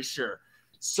 I'm pretty sure.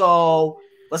 So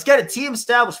let's get a team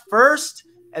established first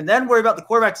and then worry about the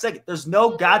quarterback second. There's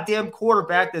no goddamn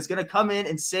quarterback that's going to come in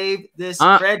and save this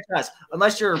franchise.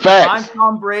 Unless you're prime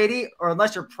Tom Brady or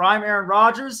unless you're prime Aaron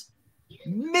Rodgers,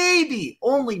 maybe,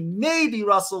 only maybe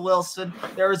Russell Wilson.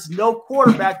 There is no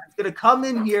quarterback that's going to come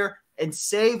in here and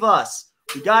save us.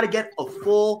 We got to get a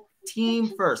full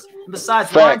team first. And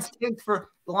besides, the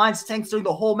Lions tanked during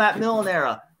the whole Matt Millen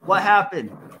era. What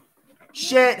happened?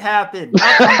 Shit happened. We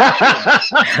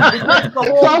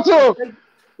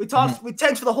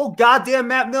tanked for the whole goddamn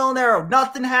Matt Millen era.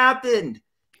 Nothing happened.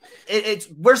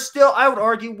 We're still, I would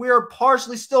argue, we're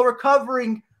partially still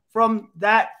recovering from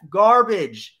that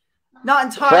garbage. Not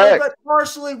entirely, but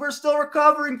partially, we're still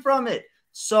recovering from it.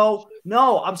 So,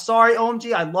 no, I'm sorry,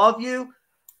 OMG. I love you.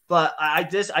 But I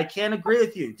can't agree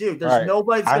with you, dude. There's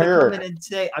nobody that's going to come in and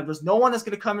say. There's no one that's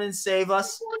going to come in and save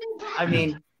us. I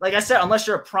mean, like I said, unless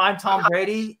you're a prime Tom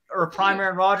Brady or a prime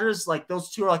Aaron Rodgers, those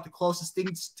two are the closest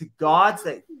things to gods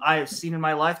that I have seen in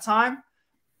my lifetime.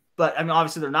 But I mean,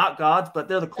 obviously they're not gods, but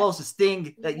they're the closest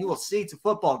thing that you will see to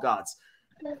football gods.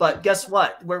 But guess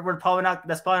what? We're probably not.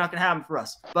 That's probably not going to happen for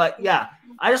us. But yeah,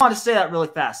 I just want to say that really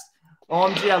fast.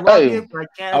 OMG, I love you, but I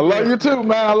can't. I love you too,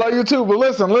 man. I love you too. But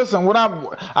listen.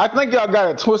 I think y'all got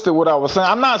it twisted. What I was saying.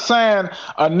 I'm not saying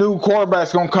a new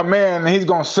quarterback's gonna come in and he's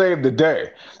gonna save the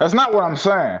day. That's not what I'm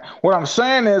saying. What I'm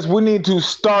saying is we need to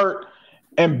start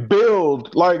and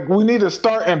build. We need to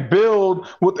start and build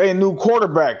with a new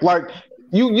quarterback.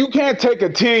 You can't take a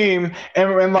team and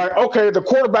okay, the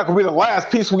quarterback will be the last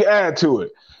piece we add to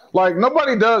it.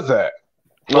 Nobody does that.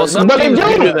 Well, some teams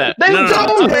do that. They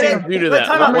do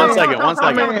that. One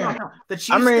second. The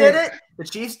Chiefs did it. The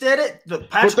Chiefs did it. The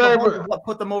Patrick Mahomes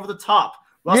put them over the top.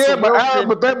 But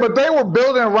they were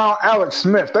building around Alex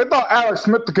Smith. They thought Alex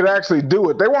Smith could actually do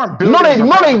it. They weren't building. No,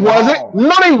 they wasn't.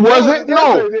 No, they wasn't.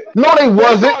 No, they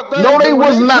wasn't. No, they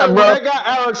was not, bro. They got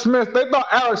Alex Smith. They thought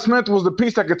Alex Smith was the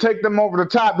piece that could take them over the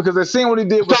top because they seen what he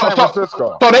did with San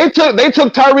Francisco. So they took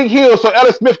Tyreek Hill so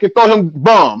Alex Smith could throw him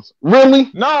bombs.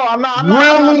 Really? No, I'm not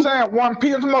saying one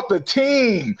piece. I'm talking about the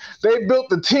team. They built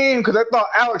the team because they thought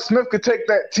Alex Smith could take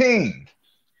that team.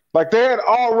 They had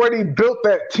already built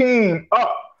that team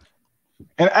up.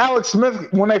 And Alex Smith,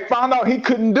 when they found out he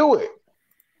couldn't do it,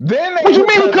 then they. What you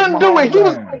mean he couldn't do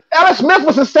it? Alex Smith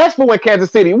was successful in Kansas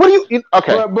City. What do you?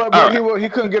 Okay, but he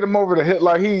couldn't get him over the hit.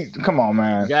 Come on,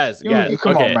 man, guys,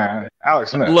 come on, man,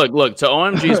 Alex Smith. Look. To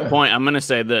OMG's point, I'm gonna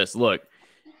say this. Look.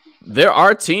 There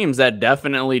are teams that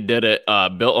definitely did it,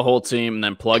 built a whole team and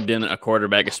then plugged in a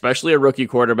quarterback, especially a rookie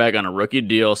quarterback on a rookie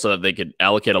deal so that they could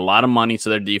allocate a lot of money to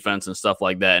their defense and stuff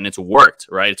like that. And it's worked,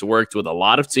 right? It's worked with a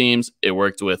lot of teams. It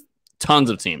worked with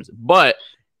tons of teams. But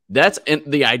That's in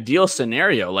the ideal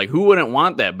scenario. Like, who wouldn't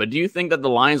want that? But do you think that the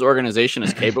Lions organization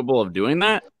is capable of doing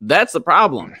that? That's the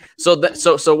problem. So what's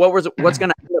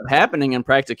going to end up happening in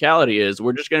practicality is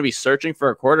we're just going to be searching for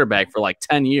a quarterback for like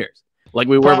 10 years, like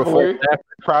we were before.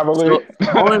 Probably. So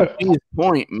OMG's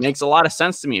point makes a lot of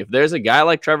sense to me. If there's a guy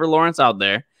like Trevor Lawrence out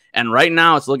there, and right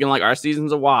now it's looking like our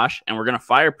season's a wash, and we're going to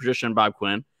fire Patricia and Bob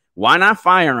Quinn, why not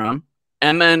fire him?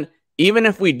 And then even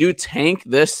if we do tank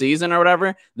this season or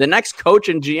whatever, the next coach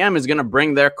and GM is going to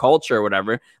bring their culture or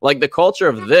whatever. Like, the culture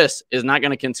of this is not going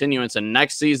to continue into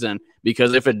next season,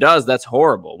 because if it does, that's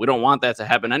horrible. We don't want that to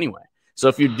happen anyway. So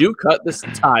if you do cut the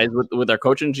ties with our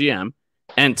coach and GM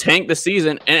and tank the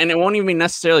season, and it won't even be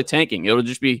necessarily tanking, it'll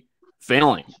just be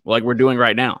failing like we're doing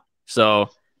right now. So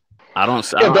I don't.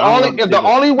 If the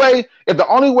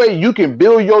only way you can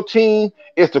build your team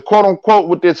is to quote unquote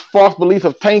with this false belief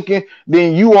of tanking,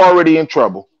 then you already in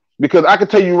trouble. Because I can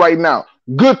tell you right now,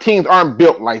 good teams aren't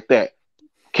built like that.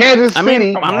 Kansas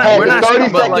City had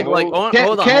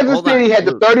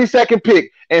the 32nd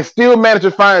pick and still managed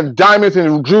to find diamonds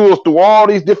and jewels through all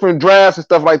these different drafts and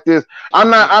stuff like this.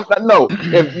 No.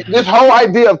 If this whole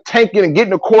idea of tanking and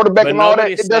getting a quarterback and all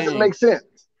that, it doesn't make sense.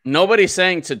 Nobody's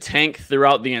saying to tank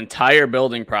throughout the entire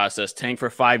building process, tank for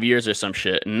 5 years or some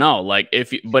shit. No, like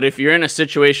if you're in a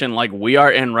situation like we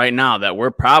are in right now, that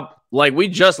we're we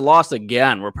just lost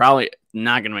again, we're probably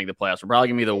not going to make the playoffs. We're probably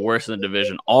going to be the worst in the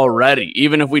division already,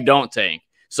 even if we don't tank.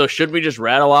 So should we just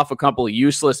rattle off a couple of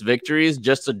useless victories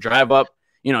just to drive up,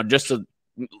 just to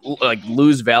like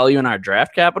lose value in our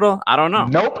draft capital? I don't know.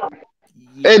 Nope.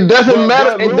 It doesn't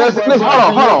matter. It doesn't. Listen,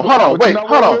 hold on. Wait,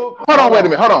 hold on. Wait a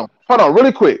minute. Hold on.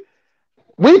 Really quick.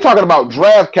 We talking about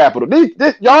draft capital.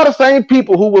 Y'all the same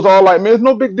people who was all like, man, it's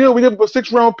no big deal. We give a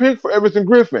 6th-round pick for Everson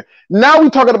Griffin. Now we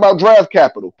talking about draft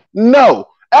capital. No,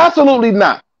 absolutely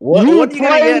not. What are you going to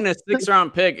get in a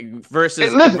 6th-round pick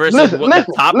versus the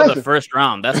top of the first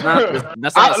round? That's not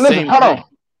the same. Hold on.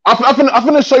 I'm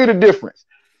finna show you the difference.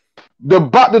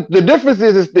 The difference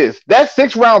is this: that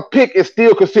 6th-round pick is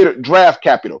still considered draft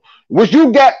capital. What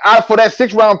you got out for that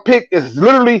 6th-round pick is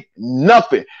literally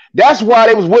nothing. That's why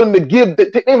they was willing to give.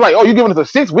 They was like, "Oh, you giving us a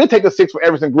 6? We'll take a 6 for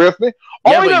Everson Griffin."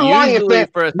 Yeah, but usually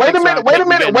for a wait a minute. Wait a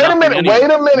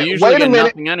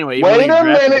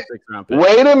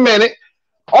minute.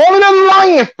 Only the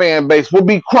Lion fan base will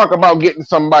be crunk about getting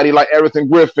somebody like Everson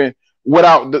Griffin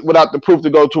without the proof to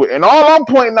go to it. And all I'm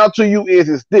pointing out to you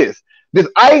is this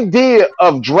idea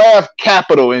of draft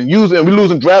capital and we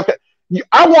losing draft capital.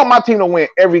 I want my team to win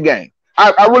every game.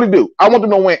 I really do. I want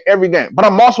them to win every game. But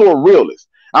I'm also a realist.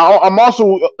 I'm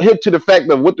also hip to the fact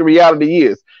of what the reality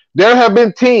is. There have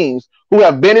been teams who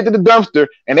have been into the dumpster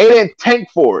and they didn't tank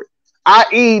for it,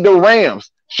 i.e. the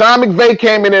Rams. Sean McVay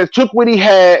came in there, took what he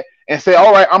had, and said,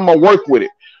 all right, I'm going to work with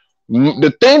it.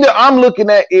 The thing that I'm looking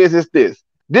at is this.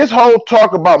 This whole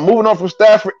talk about moving on from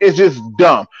Stafford is just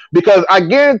dumb. Because I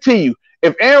guarantee you,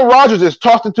 if Aaron Rodgers is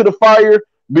tossed into the fire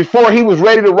before he was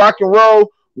ready to rock and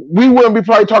roll, we wouldn't be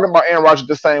probably talking about Aaron Rodgers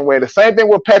the same way. The same thing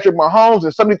with Patrick Mahomes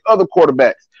and some of these other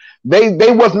quarterbacks. They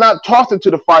was not tossed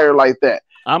into the fire like that.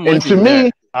 To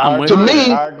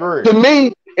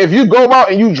me, if you go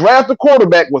out and you draft a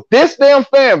quarterback with this damn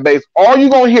fan base, all you're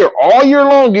gonna hear all year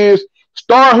long is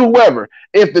star whoever.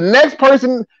 If the next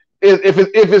person if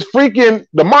it's freaking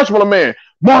the Marshmallow Man,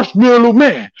 all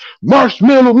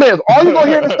you're gonna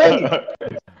hear in the stadium.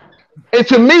 And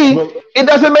to me, it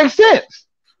doesn't make sense.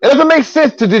 It doesn't make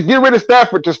sense to just get rid of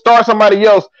Stafford to start somebody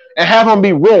else and have them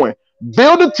be ruined.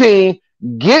 Build a team,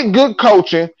 get good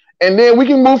coaching, and then we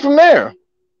can move from there.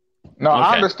 No, okay.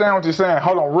 I understand what you're saying.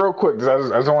 Hold on real quick,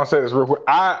 because I just want to say this real quick.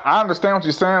 I understand what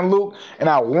you're saying, Luke, and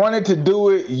I wanted to do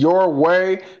it your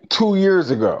way 2 years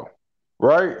ago,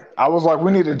 right? I was like,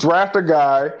 we need to draft a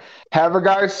guy, have a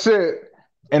guy sit,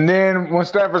 and then when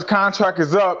Stafford's contract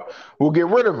is up, we'll get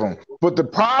rid of him. But the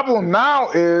problem now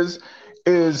is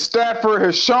Stafford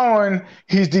has shown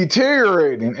he's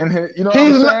deteriorating, and you know what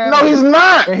I'm saying? No, he's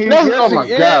not. And oh my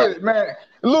God, man.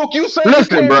 Luke, you said you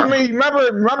came to me.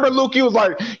 Remember, Luke, you was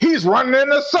like, he's running in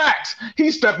the sacks.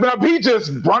 He's stepping up. He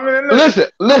just running in the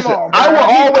Listen.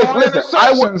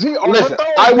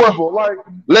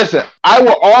 I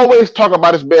will always talk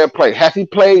about his bad play. Has he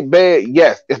played bad?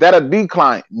 Yes. Is that a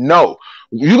decline? No.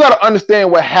 You got to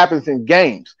understand what happens in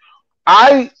games.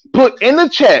 I put in the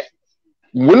chat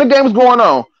when the game was going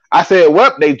on, I said,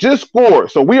 well, they just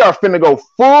scored. So we are finna go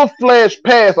full-fledged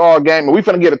pass all game, and we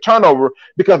finna get a turnover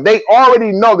because they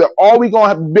already know that all we going to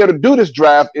have to be able to do this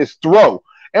drive is throw.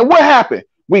 And what happened?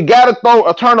 We got to throw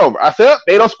a turnover. I said,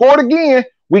 they don't score it again.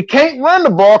 We can't run the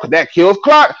ball because that kills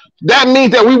clock. that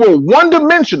means that we were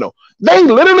one-dimensional. They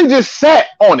literally just sat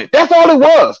on it. That's all it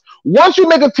was. Once you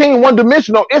make a team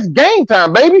one-dimensional, it's game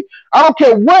time, baby. I don't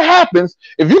care what happens.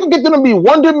 If you can get them to be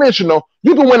one-dimensional,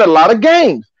 you can win a lot of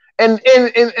games. And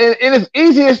it's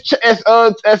easy as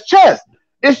chess.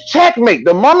 It's checkmate.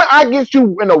 The moment I get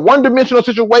you in a one-dimensional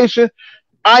situation,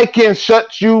 I can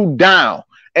shut you down.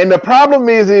 And the problem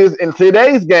is in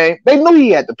today's game, they knew he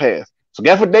had to pass. So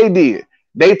guess what they did?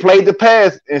 They played the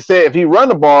pass and said if he run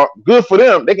the ball, good for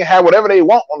them. They can have whatever they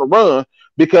want on the run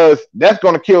because that's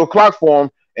going to kill clock for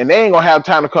them, and they ain't going to have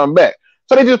time to come back.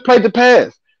 So they just played the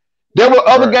pass. There were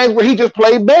other games where he just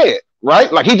played bad, right?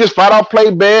 Like he just flat out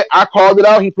played bad. I called it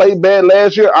out. He played bad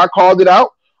last year. I called it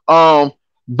out.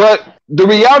 But the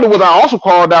reality was I also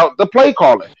called out the play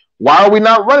calling. Why are we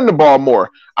not running the ball more?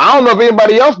 I don't know if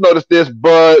anybody else noticed this,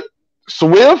 but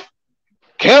Swift,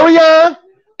 Carrion,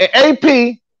 and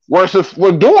AP were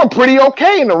doing pretty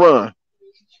okay in the run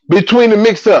between the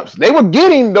mix-ups. They were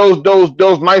getting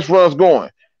those nice runs going.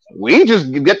 We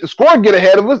just get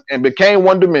ahead of us and became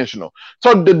one-dimensional.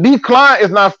 So the decline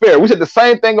is not fair. We said the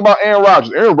same thing about Aaron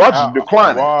Rodgers. Aaron Rodgers is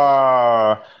declining.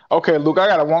 Okay, Luke, I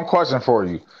got one question for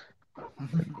you.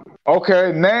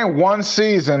 Okay, name one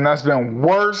season that's been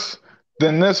worse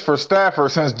than this for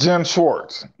Stafford since Jim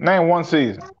Schwartz. Name one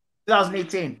season.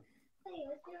 2018.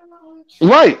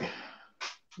 Right.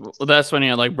 Well, that's when he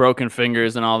had like broken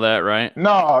fingers and all that, right?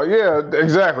 No, yeah,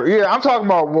 exactly. Yeah, I'm talking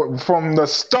about from the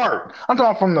start. I'm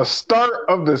talking from the start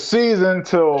of the season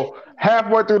till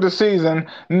halfway through the season.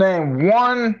 Name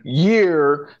 1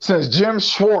 year since Jim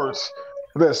Schwartz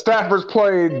that Stafford's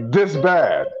played this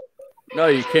bad. No,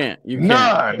 you can't. You can't.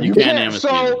 None. You can't name a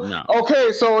season. No.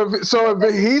 Okay, so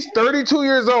if he's 32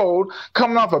 years old,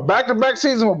 coming off a back-to-back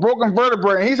season with broken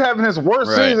vertebrae, and he's having his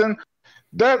worst season.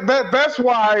 That's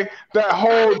why that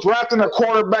whole drafting a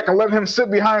quarterback and letting him sit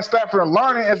behind Stafford and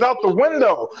learning is out the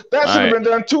window. That should have been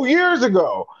done 2 years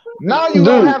ago. Now you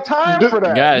don't have time for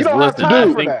that. Guys, you don't listen, have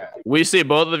time for that. We see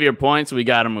both of your points. We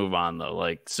got to move on, though.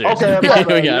 Like, seriously. Okay,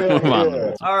 we got to move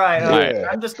on. All right.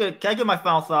 I'm just going to – can I get my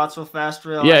final thoughts real fast?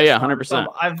 Yeah, 100%.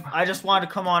 I just wanted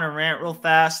to come on and rant real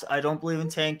fast. I don't believe in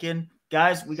tanking.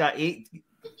 Guys, we got 8 –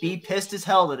 be pissed as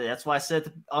hell today. That's why I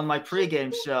said on my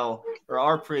pregame show or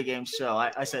our pregame show,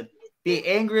 I said be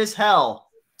angry as hell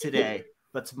today.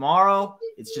 But tomorrow,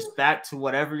 it's just back to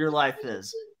whatever your life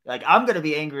is. Like, I'm going to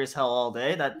be angry as hell all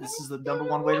day. This is the number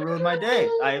one way to ruin my day.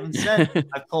 I haven't said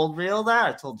 – I've told Real that.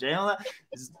 I told Jane that.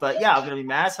 But, yeah, I'm going to be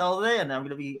mad as hell today, and then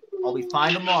I'll be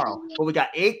fine tomorrow. But we got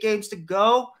 8 games to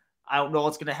go. I don't know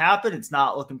what's going to happen. It's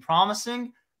not looking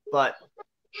promising, but –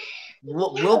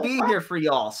 We'll be here for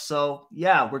y'all. So,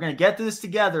 yeah, we're going to get through this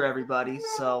together, everybody.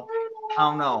 So, I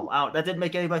don't know. That didn't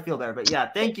make anybody feel better. But, yeah,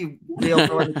 thank you, Neil,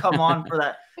 for letting me come on for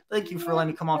that. Thank you for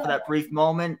letting me come on for that brief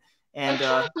moment. And,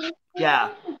 yeah,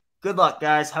 good luck,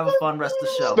 guys. Have a fun rest of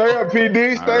the show. Stay up,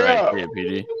 PD. Stay up. Yeah,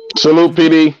 PD. Salute,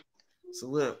 PD.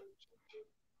 Salute.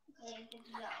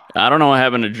 I don't know what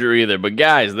happened to Drew either, but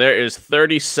guys, there is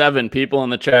 37 people in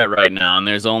the chat right now, and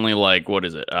there's only like, what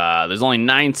is it? There's only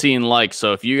 19 likes.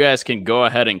 So if you guys can go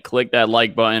ahead and click that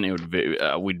like button, it would be,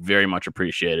 we'd very much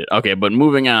appreciate it. Okay, but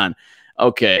moving on.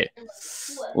 Okay,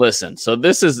 listen. So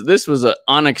this was an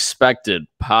unexpected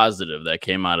positive that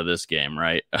came out of this game,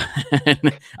 right?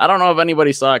 I don't know if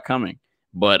anybody saw it coming,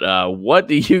 but what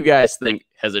do you guys think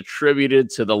has attributed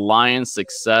to the Lions'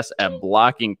 success at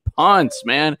blocking punts,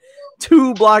 man?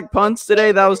 2 block punts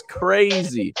today. That was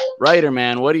crazy. Ryder,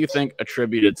 man, what do you think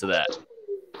attributed to that?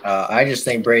 I just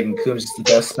think Braden Coombs is the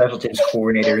best special teams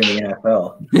coordinator in the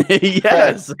NFL.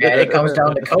 Yes. And it comes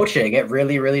down to coaching. It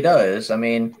really, really does. I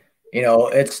mean,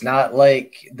 it's not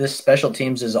like this special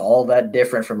teams is all that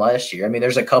different from last year. I mean,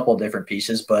 there's a couple different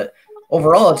pieces, but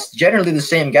overall, it's generally the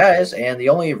same guys. And the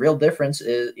only real difference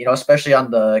is, especially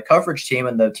on the coverage team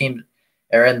and the team –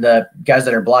 and the guys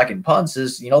that are blocking punts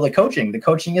is, the coaching. The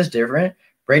coaching is different.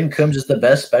 Braden Coombs is the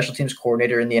best special teams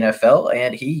coordinator in the NFL,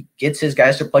 and he gets his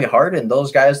guys to play hard, and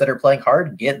those guys that are playing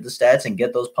hard get the stats and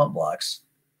get those punt blocks.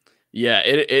 Yeah,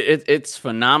 it's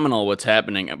phenomenal what's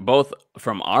happening, both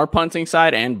from our punting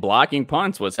side and blocking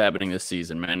punts, what's happening this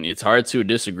season, man. It's hard to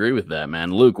disagree with that,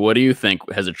 man. Luke, what do you think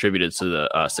has attributed to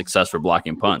the success for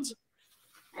blocking punts?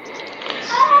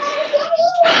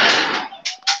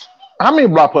 How many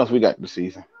block punts we got this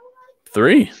season?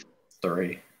 3.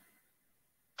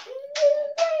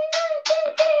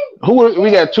 We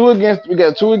got two against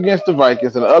the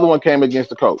Vikings, and the other one came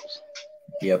against the Colts.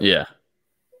 Yep.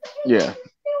 Yeah.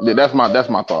 That's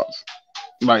my thoughts.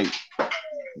 Like,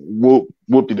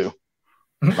 whoop-de-doo.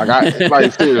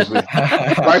 Like seriously,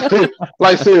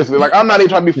 like seriously, like I'm not even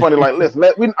trying to be funny. Like, listen,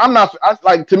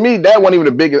 like to me that wasn't even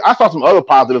the biggest. I saw some other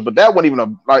positives, but that wasn't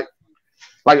even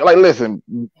listen,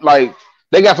 like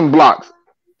they got some blocks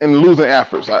and losing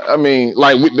efforts. I mean,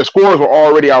 like the scores were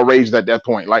already outrageous at that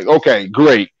point. Like, okay,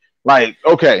 great. Like,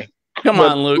 okay. Come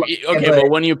on, Luke. Okay, but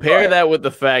when you pair that with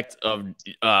the fact of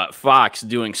Fox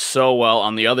doing so well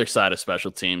on the other side of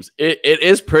special teams, it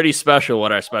is pretty special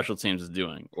what our special teams is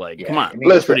doing. Like, come on.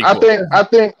 Listen, cool. I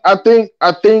think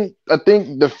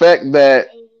the fact that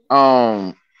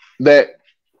that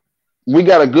we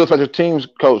got a good special teams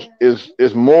coach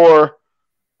is more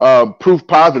proof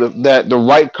positive that the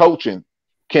right coaching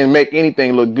can make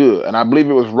anything look good. And I believe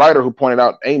it was Ryder who pointed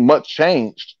out ain't much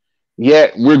changed,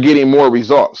 yet we're getting more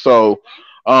results. So,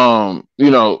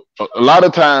 you know, a lot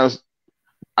of times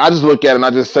I just look at it and I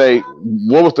just say,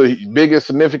 what was the biggest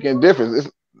significant difference?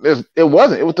 It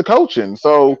wasn't. It was the coaching.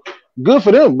 So good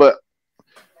for them. But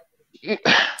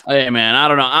hey, man, I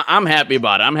don't know. I'm happy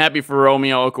about it. I'm happy for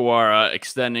Romeo Okawara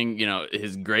extending, you know,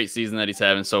 his great season that he's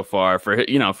having so far for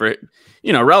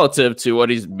relative to what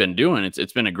he's been doing.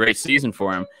 It's been a great season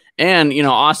for him. And, you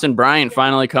know, Austin Bryant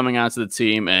finally coming onto the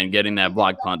team and getting that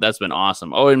block punt. That's been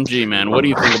awesome. OMG, man. What do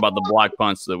you think about the block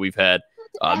punts that we've had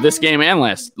this game and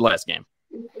last game?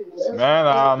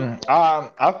 Man,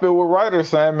 I feel what Ryder's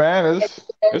saying, man.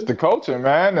 It's the coaching,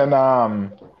 man.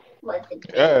 And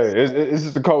it's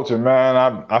just the coaching,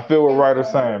 man. I feel what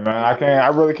Ryder's saying, man. I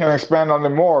really can't expand on it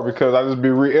more because I just be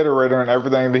reiterating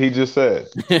everything that he just said.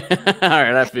 All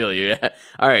right, I feel you. Yeah.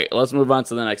 All right, let's move on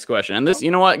to the next question. And this,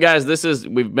 you know what, guys,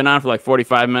 we've been on for like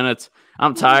 45 minutes.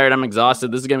 I'm tired. I'm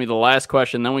exhausted. This is gonna be the last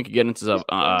question. Then we can get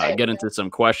into some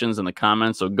questions in the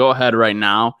comments. So go ahead right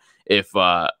now if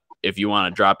you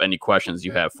want to drop any questions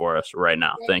you have for us right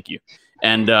now. Thank you.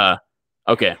 And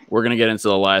okay, we're gonna get into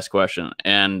the last question.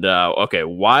 And okay,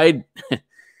 why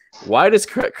does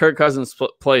Kirk Cousins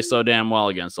play so damn well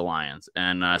against the Lions?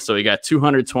 And so he got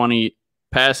 220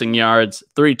 passing yards,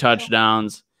 3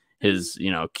 touchdowns. His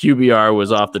QBR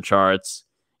was off the charts.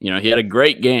 He had a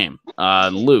great game.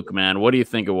 Luke, man, what do you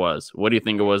think it was? What do you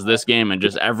think it was this game and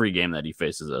just every game that he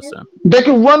faces us in? They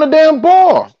can run the damn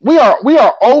ball. We are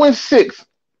 0-6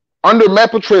 under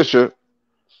Matt Patricia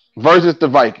versus the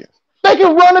Vikings. They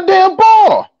can run the damn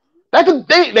ball.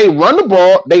 They run the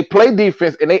ball, they play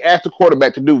defense, and they ask the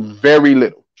quarterback to do very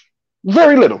little.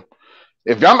 Very little.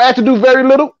 If I'm asked to do very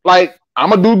little, like, I'm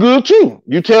going to do good too.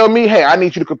 You tell me, hey, I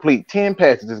need you to complete 10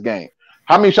 passes this game.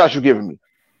 How many shots you giving me?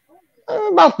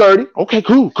 About 30. Okay,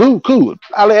 cool.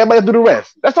 I'll let everybody do the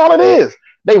rest. That's all it is.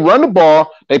 They run the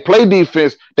ball, they play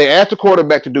defense, they ask the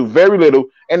quarterback to do very little,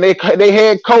 and they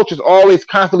head coaches always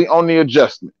constantly on the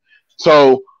adjustment.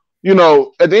 So,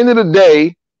 at the end of the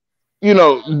day,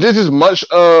 this is much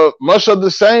of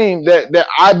the same that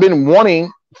I've been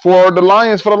wanting for the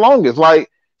Lions for the longest. Like,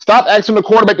 stop asking the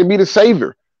quarterback to be the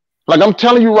savior. Like, I'm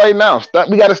telling you right now,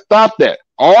 we got to stop that.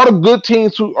 All the good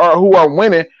teams who are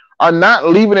winning are not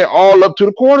leaving it all up to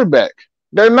the quarterback.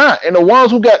 They're not. And the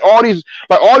ones who got all these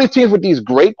teams with these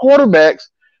great quarterbacks,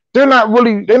 they're not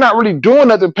really doing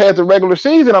nothing past the regular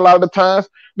season a lot of the times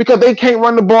because they can't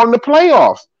run the ball in the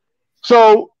playoffs.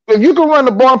 So if you can run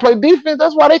the ball and play defense,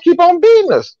 that's why they keep on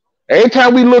beating us. Every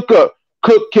time we look up,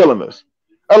 Cook killing us.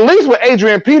 At least with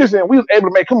Adrian Peterson, we was able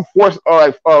to make him force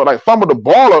like fumble the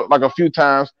ball up like a few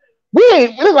times.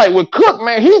 It's like with Cook,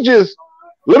 man, he just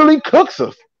literally cooks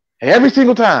us every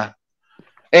single time.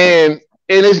 And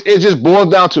it just boils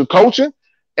down to coaching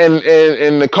and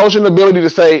the coaching ability to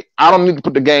say, I don't need to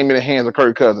put the game in the hands of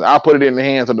Kirk Cousins. I'll put it in the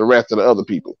hands of the rest of the other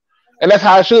people. And that's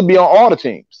how it should be on all the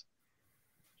teams.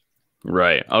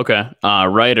 Right. Okay.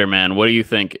 Ryder, man, what do you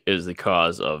think is the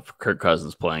cause of Kirk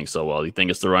Cousins playing so well? Do you think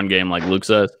it's the run game like Luke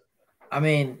says? I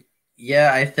mean,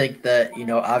 yeah, I think that,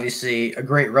 obviously a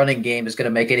great running game is going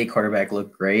to make any quarterback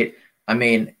look great. I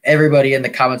mean, everybody in the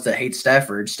comments that hates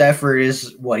Stafford is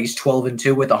he's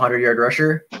 12-2 with a 100-yard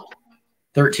rusher,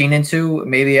 13-2,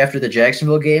 maybe after the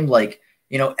Jacksonville game. Like,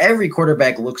 every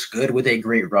quarterback looks good with a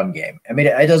great run game. I mean,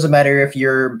 it doesn't matter if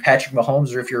you're Patrick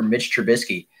Mahomes or if you're Mitch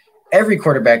Trubisky. Every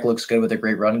quarterback looks good with a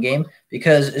great run game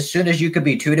because as soon as you could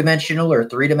be 2-dimensional or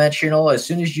 3-dimensional, as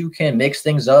soon as you can mix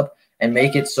things up and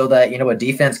make it so that, a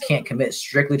defense can't commit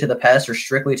strictly to the pass or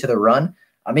strictly to the run,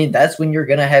 I mean, that's when you're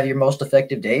going to have your most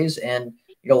effective days. And,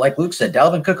 like Luke said,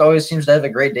 Dalvin Cook always seems to have a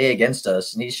great day against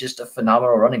us, and he's just a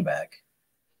phenomenal running back.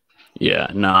 Yeah,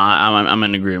 no, I'm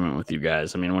in agreement with you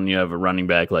guys. I mean, when you have a running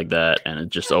back like that and it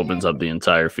just opens up the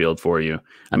entire field for you,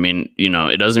 I mean,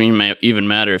 it doesn't even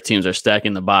matter if teams are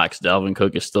stacking the box. Dalvin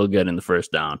Cook is still getting the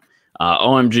first down.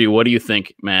 OMG, what do you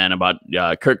think, man, about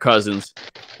Kirk Cousins?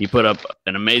 He put up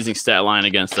an amazing stat line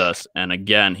against us, and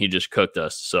again, he just cooked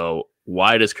us. So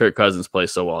why does Kirk Cousins play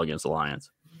so well against the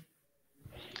Lions?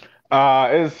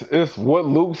 It's what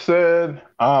Luke said.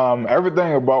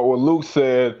 Everything about what Luke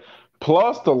said.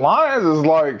 Plus, the Lions is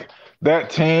like that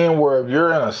team where if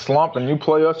you're in a slump and you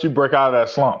play us, you break out of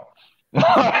that slump.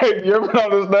 Like, you ever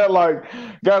notice that? Like,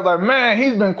 guys like, man,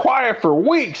 he's been quiet for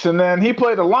weeks, and then he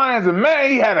played the Lions, and man,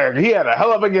 he had a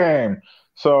hell of a game.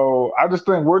 So I just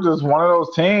think we're just one of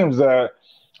those teams that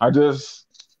are just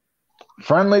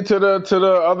friendly to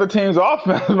the other team's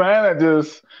offense, man.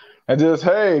 And just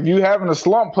hey, if you having a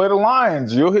slump, play the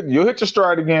Lions. You'll hit your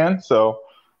stride again. So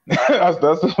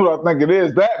that's what I think it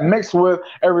is. That mixed with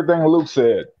everything Luke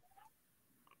said.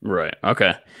 Right.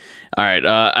 Okay. All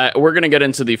right. We're going to get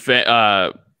into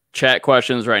the chat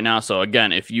questions right now. So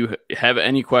again, if you have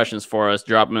any questions for us,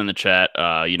 drop them in the chat.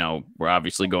 We're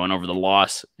obviously going over the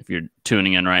loss if you're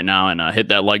tuning in right now, and hit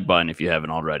that like button if you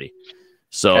haven't already.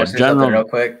 So general, real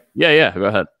quick. Yeah. Go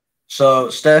ahead. So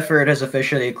Stafford has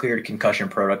officially cleared concussion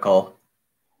protocol.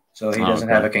 So he doesn't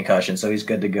have a concussion. So he's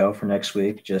good to go for next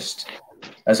week. Just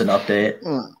as an update.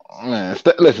 Man,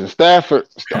 listen, Stafford.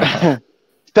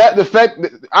 The fact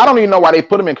that, I don't even know why they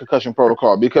put him in concussion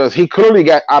protocol, because he clearly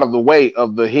got out of the way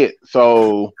of the hit.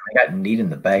 So he got kneed in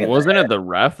the back. Wasn't it the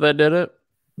ref that did it?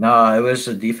 No, it was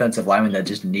a defensive lineman that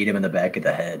just kneed him in the back of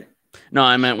the head. No,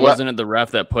 I meant wasn't it the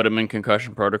ref that put him in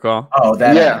concussion protocol? Oh,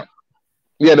 that.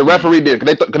 Yeah, the referee did,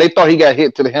 because they thought he got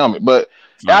hit to the helmet, but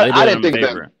I didn't think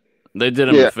that. They did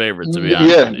him a favor, to be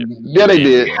honest. Yeah, they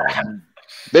did.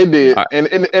 They did. Right.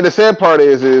 And the sad part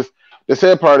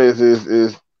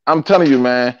is I'm telling you,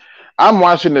 man, I'm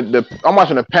watching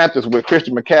the Panthers with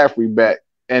Christian McCaffrey back,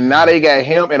 and now they got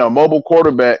him and a mobile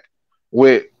quarterback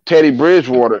with Teddy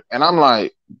Bridgewater, and I'm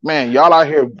like, man, y'all out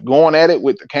here going at it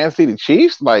with the Kansas City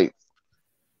Chiefs, like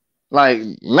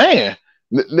man.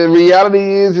 The reality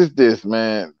is this,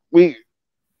 man. If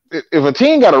a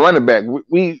team got a running back,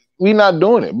 we not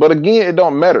doing it. But again, it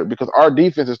don't matter, because our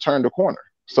defense has turned the corner.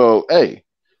 So hey,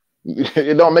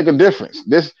 it don't make a difference.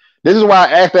 This is why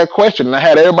I asked that question, and I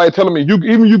had everybody telling me,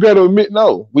 you got to admit,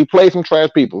 no, we played some trash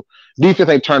people. Defense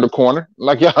ain't turned the corner.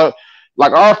 Like y'all,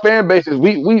 like our fan bases,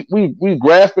 we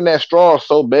grasping that straw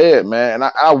so bad, man. And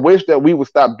I wish that we would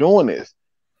stop doing this.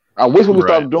 I wish we would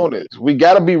stop doing this. We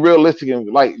got to be realistic, and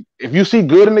like, if you see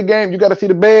good in the game, you got to see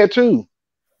the bad too.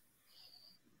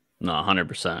 No,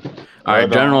 100%. All right,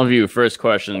 general view. First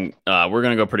question. We're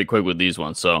gonna go pretty quick with these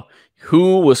ones. So,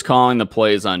 who was calling the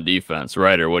plays on defense?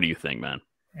 Ryder, what do you think, man?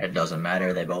 It doesn't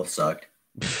matter. They both sucked.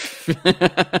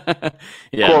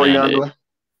 Yeah, Corey man. Underlin.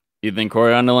 You think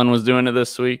Corey Underlin was doing it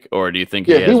this week, or do you think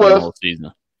he has the whole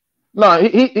season? No,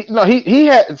 he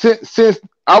had since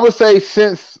I would say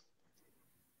since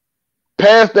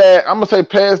past that. I'm gonna say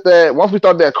past that. Once we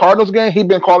started that Cardinals game, he'd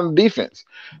been calling the defense.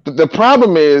 The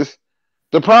problem is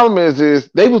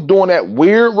they was doing that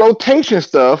weird rotation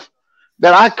stuff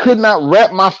that I could not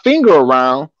wrap my finger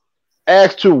around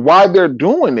as to why they're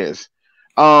doing this.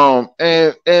 And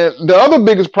the other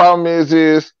biggest problem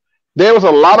is there was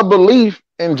a lot of belief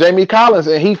in Jamie Collins,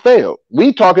 and he failed.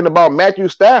 We talking about Matthew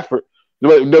Stafford.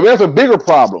 There's a bigger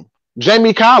problem.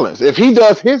 Jamie Collins. If he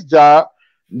does his job,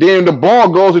 then the ball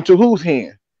goes into whose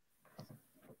hand?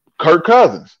 Kirk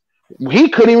Cousins. He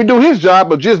couldn't even do his job,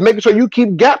 but just making sure you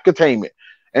keep gap containment.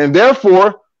 And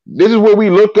therefore, this is where we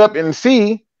look up and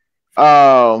see,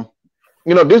 this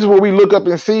is where we look up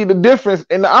and see the difference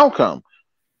in the outcome.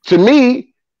 To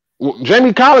me,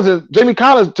 Jamie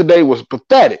Collins today was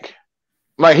pathetic.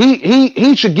 Like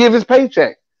he should give his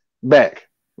paycheck back.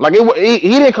 Like he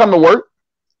didn't come to work.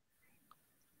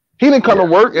 He didn't come to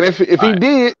work, and if he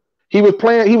did, he was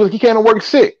playing. He came to work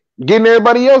sick, getting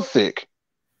everybody else sick.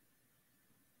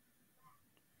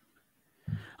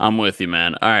 I'm with you,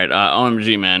 man. All right,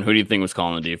 OMG, man. Who do you think was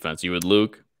calling the defense? You with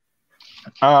Luke?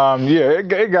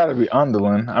 It got to be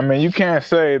Underlin. I mean, you can't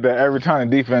say that every time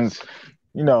the defense,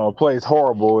 plays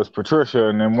horrible, it's Patricia,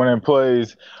 and then when it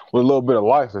plays with a little bit of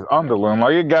life, it's Underlin.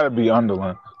 Like, it got to be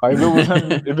Underlin. Like,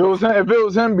 if it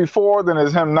was him before, then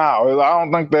it's him now. I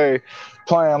don't think they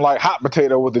playing like hot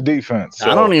potato with the defense.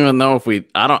 So. I don't even know if we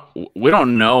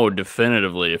don't know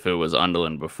definitively if it was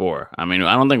Underlin before. I mean,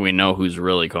 I don't think we know who's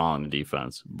really calling the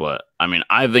defense, but I mean,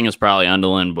 I think it's probably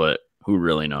Underlin, but who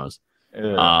really knows?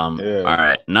 Yeah, All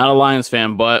right. Not a Lions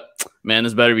fan, but man,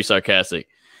 this better be sarcastic.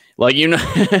 Like,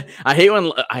 I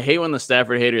hate when the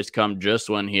Stafford haters come just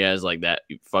when he has like that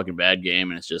fucking bad game,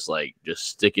 and it's just like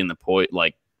sticking the point,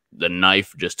 like the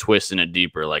knife, just twisting it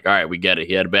deeper. Like, all right, we get it.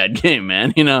 He had a bad game,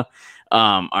 man.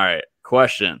 All right.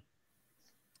 Question: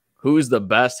 who's the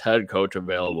best head coach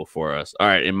available for us? All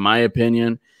right, in my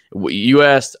opinion, you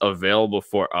asked available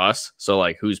for us, so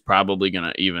like who's probably going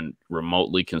to even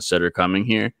remotely consider coming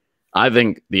here? I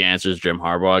think the answer is Jim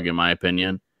Harbaugh, in my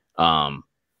opinion.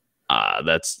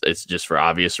 It's just for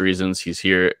obvious reasons. He's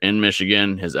here in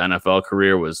Michigan. His NFL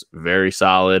career was very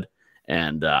solid,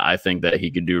 and I think that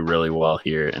he could do really well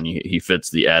here, and he fits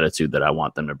the attitude that I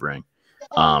want them to bring.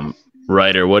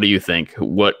 Ryder, what do you think?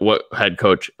 What head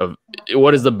coach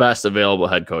what is the best available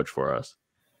head coach for us?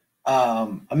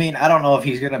 I mean, I don't know if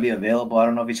he's going to be available. I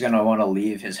don't know if he's going to want to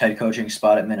leave his head coaching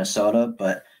spot at Minnesota,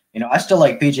 but I still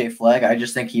like PJ Fleck. I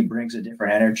just think he brings a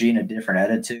different energy and a different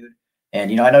attitude.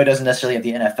 And I know he doesn't necessarily have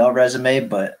the NFL resume,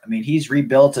 but I mean, he's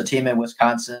rebuilt a team in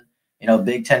Wisconsin.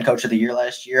 Big Ten Coach of the Year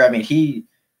last year. I mean,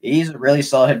 he's a really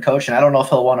solid head coach, and I don't know if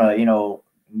he'll want to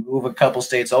move a couple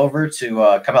states over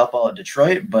to come help out at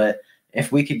Detroit, but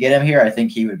if we could get him here, I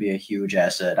think he would be a huge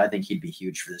asset. I think he'd be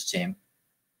huge for this team.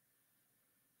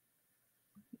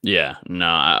 Yeah,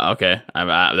 no, okay.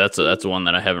 That's one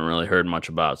that I haven't really heard much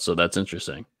about, so that's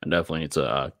interesting. I definitely need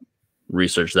to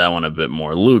research that one a bit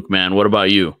more. Luke, man, what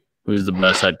about you? Who's the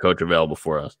best head coach available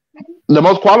for us? The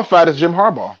most qualified is Jim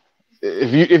Harbaugh.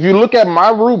 If you look at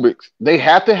my rubrics, they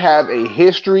have to have a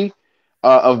history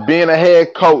of being a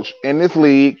head coach in this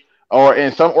league or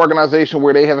in some organization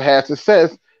where they have had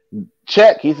success.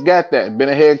 Check, he's got that. Been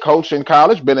a head coach in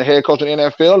college, been a head coach in the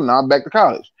NFL, and now back to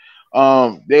college.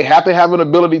 They have to have an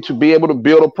ability to be able to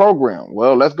build a program.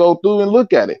 Well, let's go through and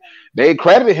look at it. They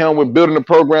credited him with building a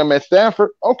program at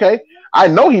Stanford. Okay, I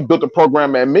know he built a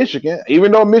program at Michigan.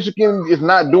 Even though Michigan is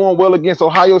not doing well against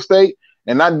Ohio State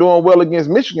and not doing well against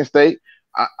Michigan State,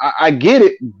 I get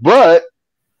it, but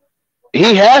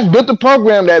he has built a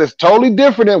program that is totally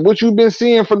different than what you've been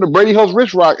seeing from the Brady Host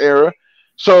Rich Rock era.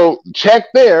 So check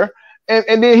there.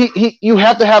 And then you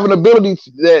have to have an ability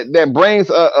that brings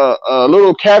a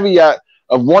little caveat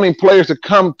of wanting players to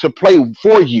come to play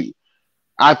for you.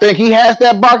 I think he has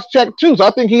that box checked too. So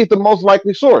I think he's the most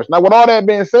likely source. Now, with all that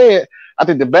being said, I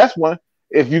think the best one,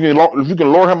 if you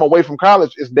can lure him away from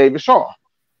college, is David Shaw.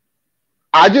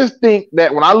 I just think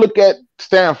that when I look at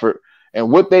Stanford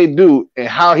and what they do and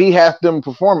how he has them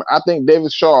perform, I think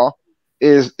David Shaw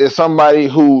is somebody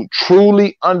who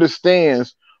truly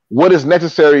understands what is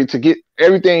necessary to get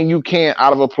everything you can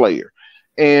out of a player,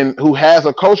 and who has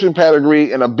a coaching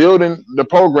pedigree and a building the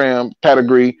program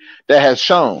pedigree that has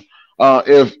shown.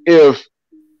 If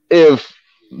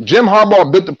Jim Harbaugh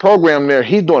built the program there,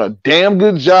 he's doing a damn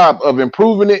good job of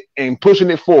improving it and pushing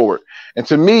it forward. And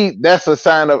to me, that's a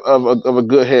sign of a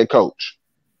good head coach.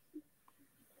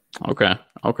 Okay.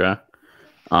 All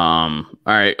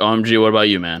right, OMG, what about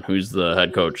you, man? Who's the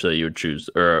head coach that you would choose,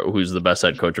 or who's the best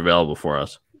head coach available for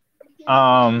us?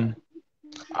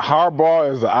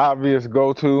 Harbaugh is the obvious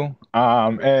go-to.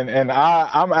 And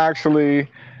I'm actually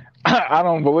I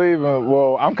don't believe in,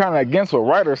 well, I'm kind of against what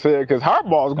Ryder said, because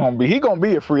Harbaugh's gonna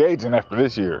be a free agent after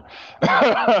this year.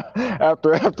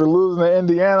 after losing to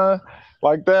Indiana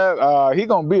like that, he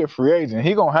gonna be a free agent.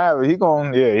 He gonna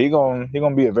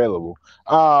be available.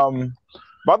 But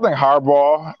I think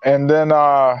Harbaugh, and then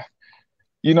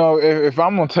if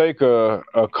I'm gonna take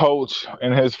a coach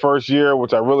in his first year,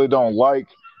 which I really don't like,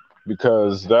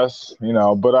 because that's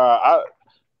but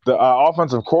the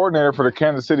offensive coordinator for the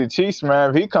Kansas City Chiefs,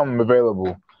 man, if he come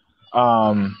available,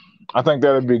 I think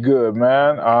that'd be good,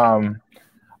 man.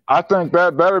 I think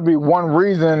that'd be one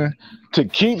reason to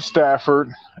keep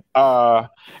Stafford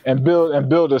and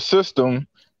build a system,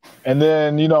 and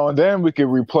then we could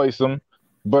replace him.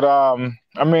 But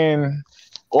I mean,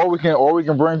 or we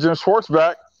can bring Jim Schwartz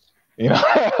back. You know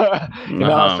what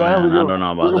I'm saying? I don't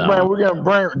know about that. We're gonna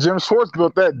bring Jim Schwartz.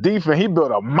 Built that defense. He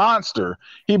built a monster.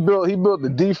 He built the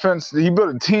defense. He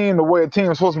built a team the way a team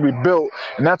is supposed to be built,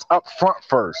 and that's up front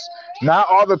first. Not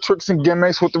all the tricks and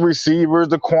gimmicks with the receivers,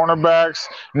 the cornerbacks,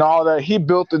 and all that. He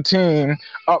built the team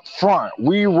up front.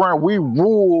 We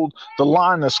ruled the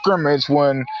line of scrimmage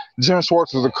when Jim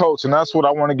Schwartz was the coach, and that's what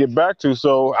I want to get back to.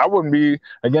 So I wouldn't be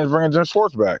against bringing Jim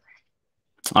Schwartz back.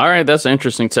 All right, that's an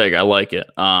interesting take. I like it.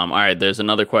 All right, there's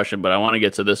another question, but I want to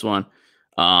get to this one.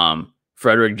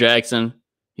 Frederick Jackson,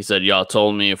 he said, y'all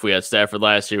told me if we had Stafford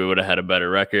last year, we would have had a better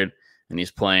record. And he's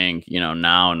playing,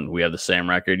 now, and we have the same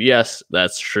record. Yes,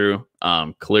 that's true.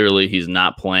 Clearly, he's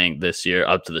not playing this year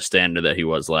up to the standard that he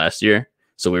was last year.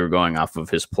 So we were going off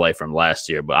of his play from last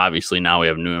year. But obviously now we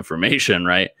have new information,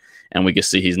 right? And we can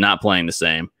see he's not playing the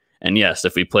same. And yes,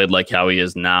 if we played like how he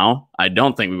is now, I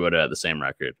don't think we would have had the same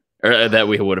record. Or that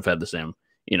we would have had the same,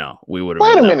 we would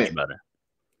have been much better.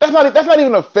 That's not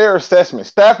even a fair assessment.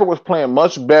 Stafford was playing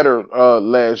much better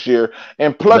last year,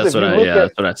 and plus, That's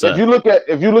what I said.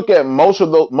 if you look at most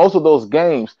of those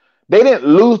games, they didn't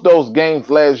lose those games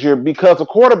last year because of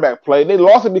quarterback play. They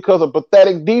lost it because of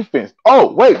pathetic defense.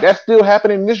 Oh, wait, that's still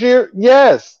happening this year?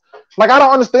 Yes. Like, I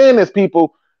don't understand this,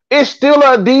 people. It's still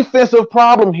a defensive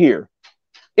problem here.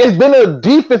 It's been a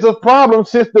defensive problem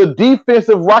since the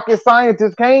defensive rocket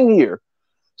scientists came here.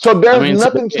 So there's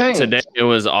nothing changed. Today it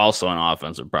was also an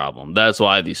offensive problem. That's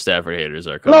why these Stafford haters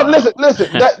are coming. No,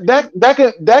 listen.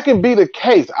 that can be the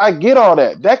case. I get all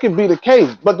that. That can be the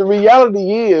case. But the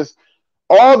reality is,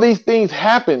 all these things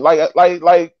happen. Like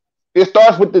it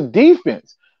starts with the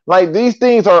defense. Like, these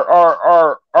things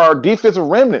are defensive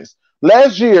remnants.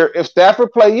 Last year, if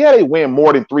Stafford played, they win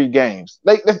more than 3 games.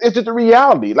 Like, it's just a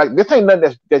reality. Like, this ain't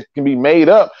nothing that can be made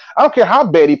up. I don't care how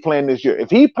bad he playing this year. If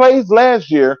he plays last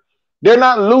year, they're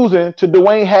not losing to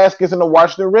Dwayne Haskins and the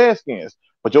Washington Redskins.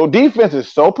 But your defense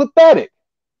is so pathetic,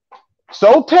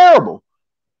 so terrible,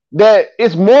 that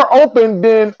it's more open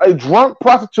than a drunk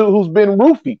prostitute who's been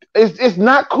roofied. It's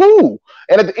not cool.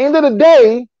 And at the end of the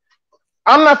day,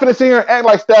 I'm not going to sit here and act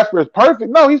like Stafford is perfect.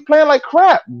 No, he's playing like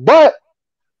crap. But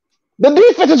the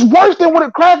defense is worse than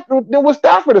what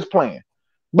Stafford is playing.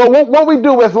 But what we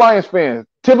do as Lions fans,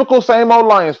 typical same old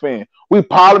Lions fan, we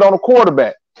pile it on the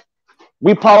quarterback.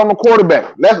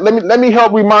 Let me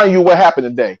help remind you what happened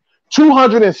today.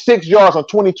 206 yards on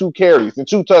 22 carries and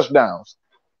 2 touchdowns.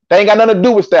 They ain't got nothing to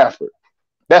do with Stafford.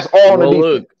 That's all on the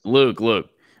defense. Luke.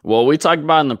 Well, we talked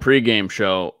about in the pregame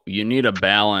show, you need a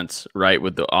balance, right,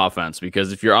 with the offense,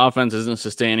 because if your offense isn't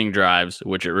sustaining drives,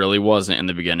 which it really wasn't in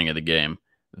the beginning of the game,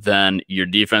 then your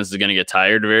defense is going to get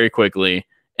tired very quickly,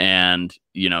 and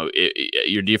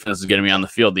your defense is going to be on the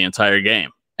field the entire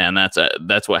game, and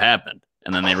that's what happened.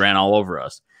 And then they ran all over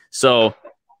us. So,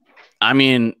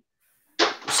 going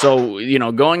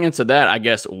into that, I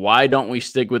guess, why don't we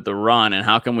stick with the run, and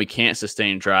how come we can't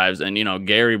sustain drives? And,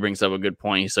 Gary brings up a good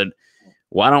point. He said,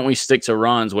 why don't we stick to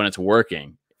runs when it's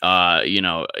working?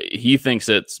 He thinks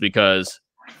it's because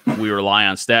we rely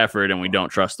on Stafford and we don't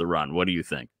trust the run. What do you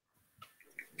think?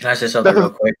 Can I say something real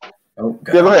quick? Oh,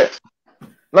 God. Yeah, go ahead.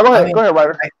 No, go ahead. Go ahead,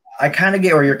 Ryder. I kind of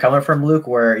get where you're coming from, Luke,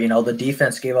 where, the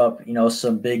defense gave up,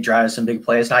 some big drives, some big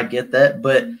plays, and I get that.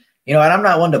 But, and I'm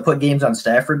not one to put games on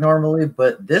Stafford normally,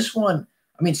 but this one,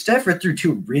 Stafford threw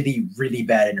 2 really, really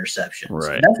bad interceptions.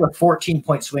 Right. That's a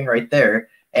 14-point swing right there.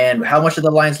 And how much did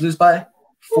the Lions lose by?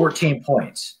 14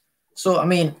 points. So,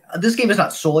 this game is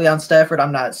not solely on Stafford.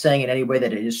 I'm not saying in any way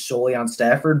that it is solely on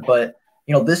Stafford, but,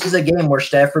 this is a game where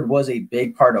Stafford was a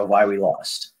big part of why we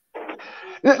lost.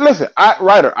 Listen,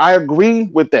 Ryder, I agree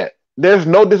with that. There's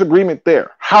no disagreement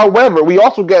there. However, we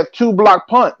also got 2 block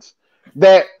punts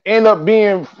that end up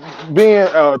being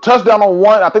a touchdown on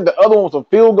one. I think the other one was a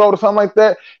field goal or something like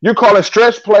that. You're calling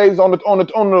stretch plays on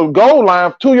the goal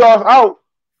line 2 yards out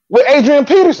with Adrian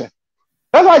Peterson.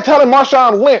 That's like telling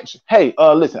Marshawn Lynch, hey,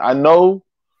 listen, I know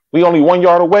we only 1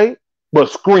 yard away, but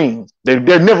screen. They're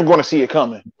never going to see it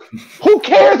coming. Who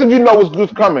cares if you know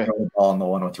what's coming? On the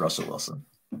one with Russell Wilson.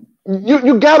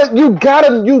 You gotta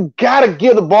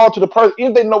give the ball to the person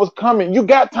if they know what's coming. You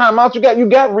got timeouts. You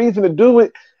got reason to do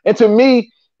it. And to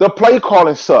me, the play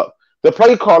calling sucked. The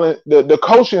play calling, the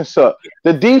coaching sucked.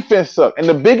 The defense sucked. And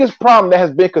the biggest problem that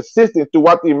has been consistent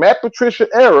throughout the Matt Patricia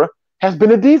era has been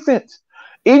the defense.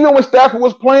 Even when Stafford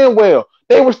was playing well,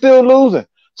 they were still losing.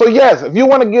 So yes, if you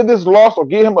want to give this loss or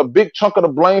give him a big chunk of the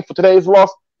blame for today's loss,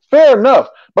 fair enough.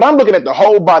 But I'm looking at the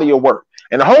whole body of work,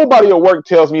 and the whole body of work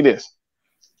tells me this.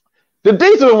 The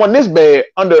defense wasn't this bad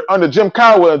under Jim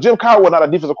Caldwell. Jim Caldwell not a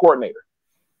defensive coordinator.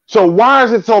 So why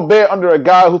is it so bad under a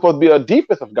guy who's supposed to be a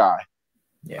defensive guy?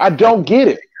 Yeah, I don't get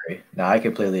it. No, I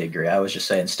completely agree. I was just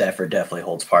saying Stafford definitely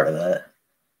holds part of that.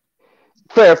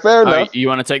 Fair enough. Right, you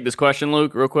want to take this question,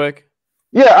 Luke, real quick?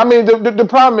 Yeah, the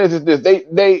problem is this.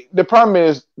 The problem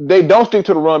is they don't stick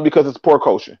to the run because it's poor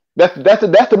coaching. That's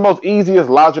the most easiest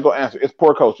logical answer. It's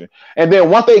poor coaching. And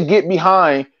then once they get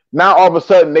behind, now all of a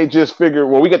sudden they just figure,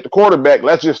 well, we get the quarterback,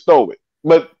 let's just throw it.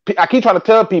 But I keep trying to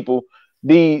tell people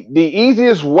the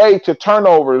easiest way to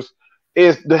turnovers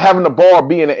is to having the ball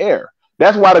be in the air.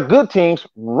 That's why the good teams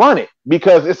run it,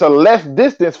 because it's a less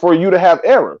distance for you to have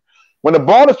error. When the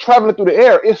ball is traveling through the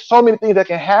air, it's so many things that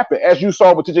can happen, as you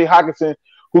saw with T.J. Hockenson,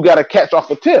 who got a catch off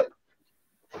the tip.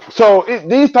 So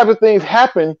these types of things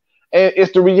happen, and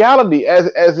it's the reality as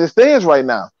it stands right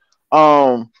now.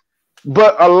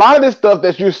 But a lot of this stuff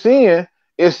that you're seeing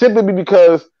is simply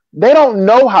because they don't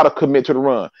know how to commit to the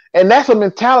run, and that's a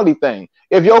mentality thing.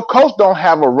 If your coach don't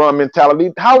have a run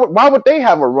mentality, why would they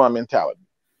have a run mentality?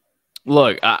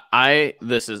 Look,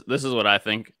 this is what I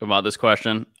think about this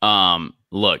question.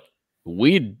 Look,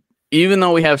 even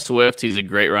though we have Swift, he's a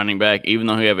great running back. Even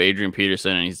though we have Adrian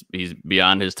Peterson and he's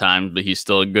beyond his time, but he's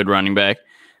still a good running back.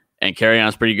 And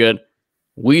Kerryon's pretty good.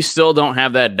 We still don't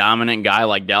have that dominant guy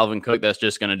like Dalvin Cook that's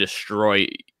just going to destroy.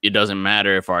 It doesn't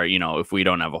matter if if we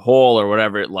don't have a hole or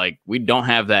whatever. Like, we don't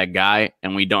have that guy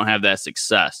and we don't have that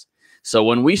success. So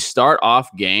when we start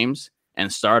off games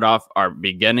and start off our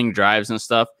beginning drives and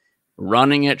stuff,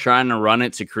 trying to run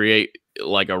it to create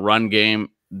like a run game,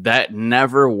 that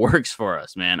never works for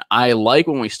us, man. I like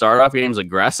when we start off games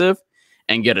aggressive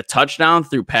and get a touchdown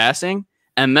through passing.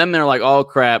 And then they're like, oh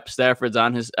crap, Stafford's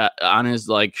on his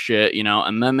like shit,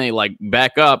 and then they like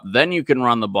back up. Then you can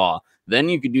run the ball. Then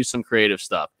you could do some creative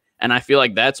stuff. And I feel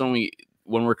like that's when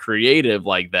we're creative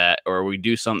like that, or we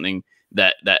do something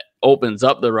that opens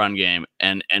up the run game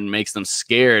and makes them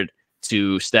scared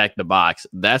to stack the box.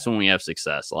 That's when we have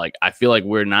success. Like, I feel like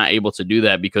we're not able to do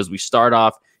that because we start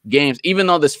off games, even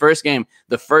though this first game,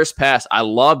 the first pass, I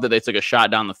love that they took a shot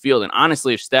down the field. And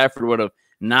honestly, if Stafford would have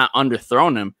not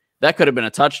underthrown him, that could have been a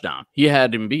touchdown. He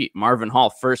had him beat. Marvin Hall,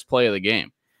 first play of the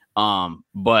game.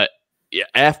 But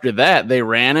after that, they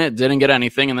ran it, didn't get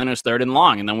anything, and then it was 3rd and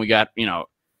long. And then we got,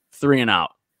 3 and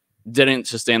out. Didn't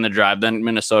sustain the drive. Then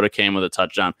Minnesota came with a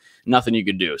touchdown. Nothing you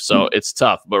could do. So it's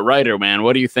tough. But Ryder, man,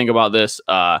 what do you think about this?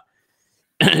 Why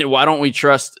don't we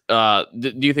trust? Do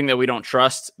you think that we don't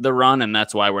trust the run, and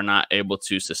that's why we're not able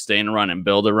to sustain a run and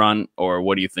build a run? Or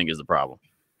what do you think is the problem?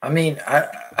 I mean,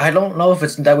 I don't know if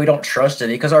it's that we don't trust it,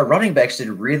 because our running backs did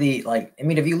really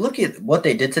if you look at what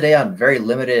they did today on very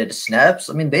limited snaps,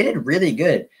 they did really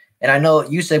good. And I know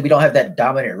you said we don't have that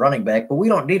dominant running back, but we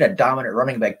don't need a dominant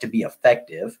running back to be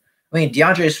effective.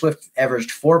 DeAndre Swift averaged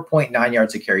 4.9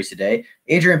 yards a carry today.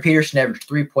 Adrian Peterson averaged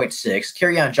 3.6.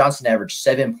 Kerryon Johnson averaged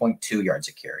 7.2 yards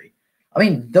a carry.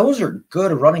 Those are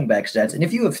good running back stats. And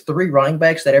if you have 3 running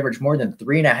backs that average more than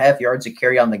 3.5 yards a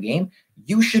carry on the game,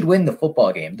 you should win the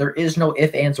football game. There is no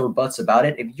ifs, ands, or buts about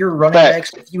it. If you're running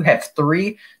backs, if you have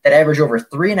 3 that average over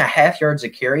 3.5 yards a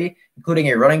carry, including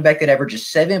a running back that averages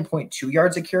 7.2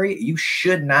 yards a carry, you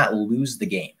should not lose the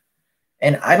game.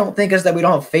 And I don't think it's that we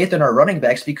don't have faith in our running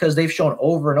backs, because they've shown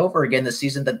over and over again this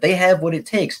season that they have what it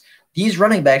takes. These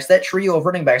running backs, that trio of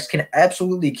running backs, can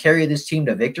absolutely carry this team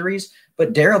to victories,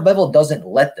 but Darrell Bevell doesn't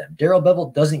let them. Darrell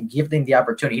Bevell doesn't give them the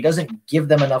opportunity. He doesn't give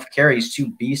them enough carries to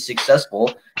be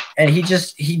successful. And he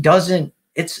doesn't.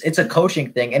 It's a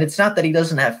coaching thing. And it's not that he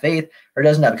doesn't have faith or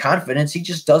doesn't have confidence. He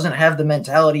just doesn't have the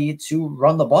mentality to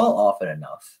run the ball often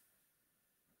enough.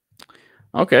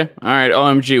 Okay. All right.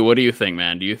 OMG, what do you think,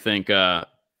 man? Do you think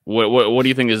what do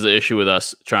you think is the issue with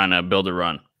us trying to build a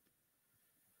run?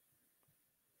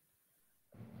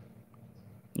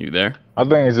 You there? I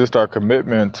think it's just our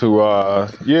commitment to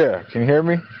can you hear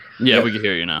me? Yeah, we can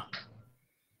hear you now.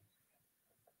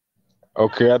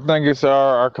 Okay, I think it's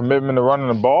our commitment to running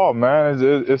the ball, man.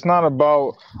 It's not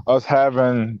about us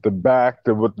having the back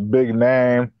with the big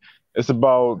name. It's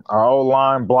about our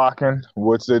O-line blocking,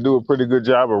 which they do a pretty good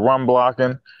job of run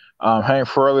blocking. Hank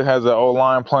Furley has an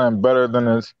O-line playing better than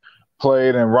it's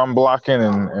played in run blocking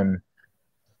and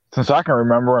since I can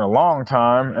remember, in a long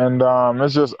time. And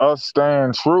it's just us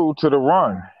staying true to the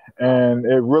run. And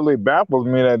it really baffles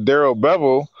me that Darrell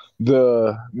Bevell,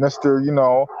 the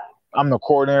Mr., I'm the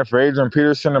coordinator for Adrian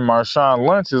Peterson and Marshawn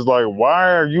Lynch, is like,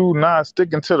 why are you not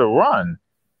sticking to the run?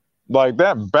 Like,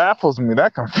 that baffles me.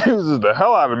 That confuses the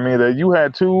hell out of me that you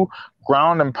had 2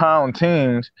 ground and pound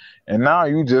teams and now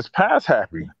you just pass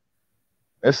happy.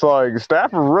 It's like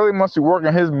Stafford really must be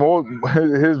working his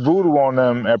voodoo on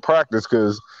them at practice,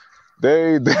 because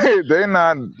they're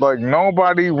not, like,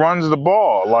 nobody runs the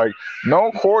ball. Like,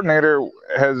 no coordinator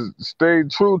has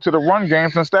stayed true to the run game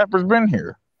since Stafford's been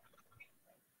here.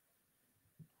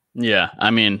 Yeah,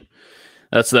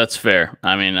 that's fair.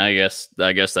 I guess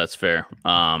that's fair.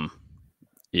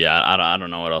 Yeah, I don't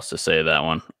know what else to say to that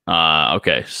one.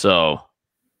 Okay, so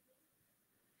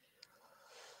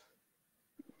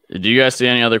do you guys see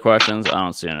any other questions? I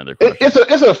don't see any other questions.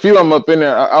 It's a few of them up in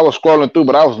there. I was scrolling through,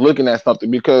 but I was looking at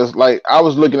something because, like, I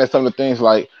was looking at some of the things.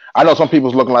 Like, I know some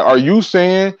people's looking like, are you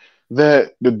saying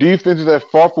that the defense is at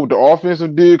fault for what the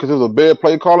offensive did because it was a bad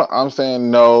play caller? I'm saying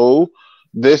no.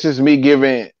 This is me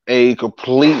giving a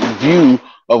complete view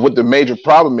of what the major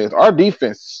problem is. Our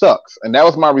defense sucks, and that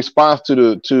was my response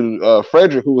to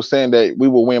Frederick, who was saying that we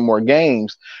will win more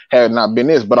games had it not been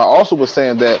this. But I also was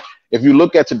saying that if you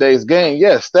look at today's game,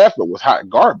 yes, Stafford was hot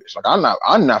garbage. Like, I'm not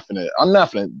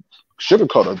finna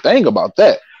sugarcoat a thing about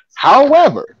that.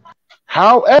 However,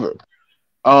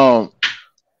 when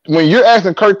you're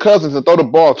asking Kirk Cousins to throw the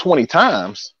ball 20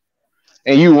 times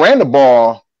and you ran the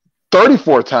ball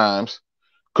 34 times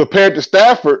compared to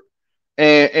Stafford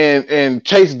and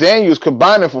Chase Daniels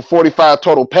combining for 45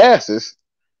 total passes.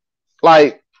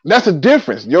 Like, that's a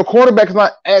difference. Your quarterback is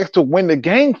not asked to win the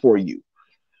game for you.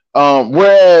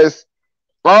 Whereas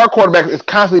our quarterback is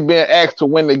constantly being asked to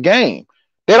win the game.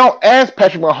 They don't ask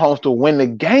Patrick Mahomes to win the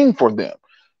game for them.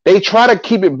 They try to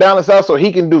keep it balanced out so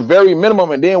he can do very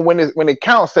minimum, and then when it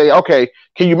counts, say, okay,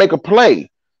 can you make a play?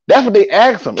 That's what they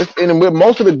ask him. And with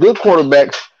most of the good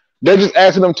quarterbacks, they're just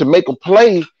asking them to make a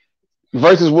play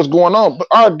versus what's going on. But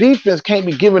our defense can't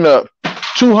be giving up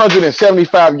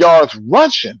 275 yards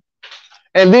rushing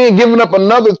and then giving up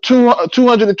another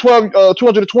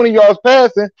 220 yards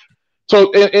passing.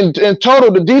 So in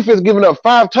total, the defense giving up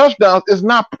 5 touchdowns is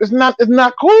not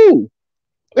cool.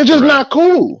 It's just not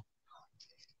cool.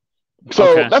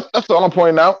 So that's all I'm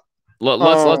pointing out.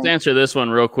 Let's answer this one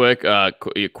real quick.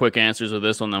 Quick answers with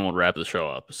this one, then we'll wrap the show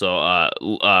up. So,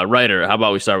 Ryder, how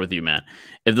about we start with you, man?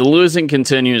 If the losing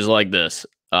continues like this,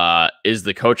 is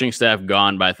the coaching staff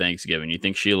gone by Thanksgiving? You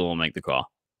think Sheila will make the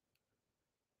call?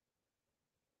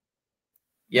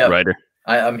 Yeah, Ryder.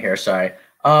 I'm here. Sorry.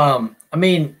 I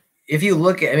mean, if you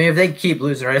look at, if they keep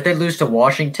losing, right? If they lose to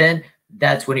Washington,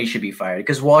 that's when he should be fired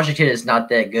because Washington is not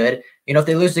that good. If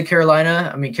they lose to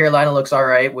Carolina, Carolina looks all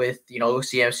right with,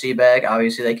 CMC back.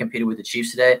 Obviously, they competed with the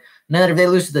Chiefs today. And then if they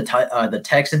lose to the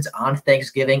Texans on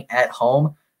Thanksgiving at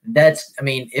home,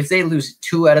 if they lose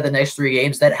 2 out of the next 3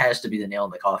 games, that has to be the nail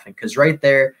in the coffin. Because right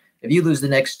there, if you lose 2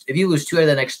 out of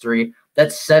the next 3,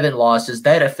 that's 7 losses.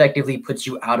 That effectively puts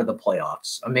you out of the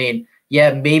playoffs.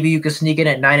 Yeah, maybe you could sneak in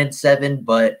at 9-7,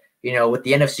 but with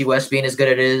the NFC West being as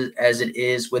good as it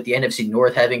is, with the NFC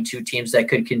North having 2 teams that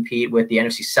could compete, with the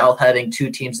NFC South having 2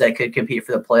 teams that could compete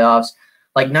for the playoffs,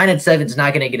 like 9-7 is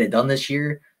not going to get it done this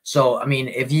year. So,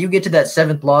 if you get to that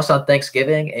 7th loss on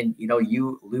Thanksgiving and,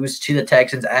 you lose to the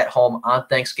Texans at home on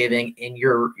Thanksgiving in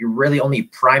your really only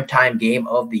primetime game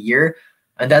of the year,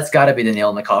 and that's got to be the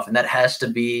nail in the coffin. That has to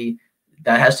be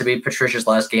Patricia's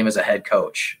last game as a head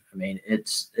coach.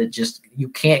 You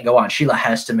can't go on. Sheila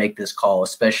has to make this call,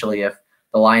 especially if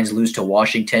the Lions lose to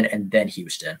Washington and then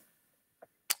Houston.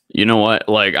 You know what?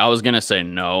 I was going to say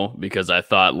no because I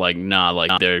thought,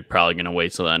 they're probably going to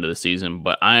wait till the end of the season.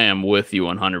 But I am with you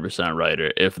 100%,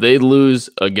 Ryder. If they lose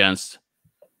against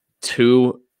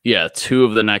 2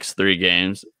 of the next 3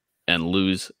 games and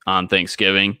lose on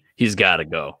Thanksgiving, he's got to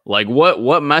go.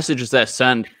 What message does that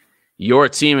send your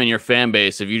team and your fan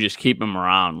base if you just keep him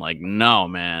around? No,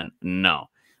 man, no.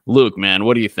 Luke, man,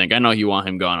 what do you think? I know you want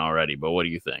him gone already, but what do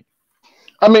you think?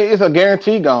 It's a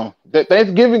guarantee gone. The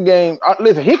Thanksgiving game,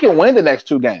 listen, he can win the next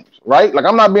 2 games, right?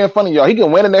 I'm not being funny, y'all. He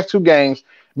can win the next 2 games,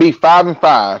 be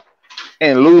 5-5,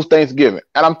 and lose Thanksgiving.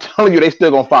 And I'm telling you, they still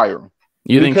gonna fire him.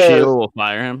 You think Sheila will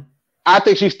fire him? I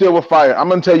think she still will fire him. I'm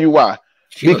gonna tell you why.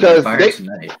 Because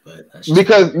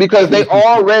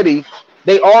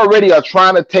they already are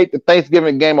trying to take the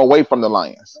Thanksgiving game away from the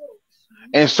Lions.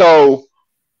 And so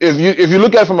if you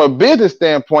look at it from a business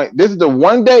standpoint, this is the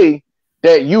one day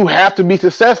that you have to be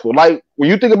successful. When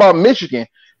you think about Michigan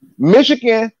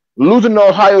losing to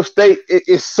Ohio State,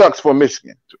 it sucks for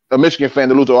a Michigan fan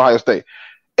to lose to Ohio State.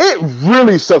 It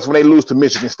really sucks when they lose to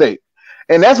Michigan State.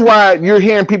 And that's why you're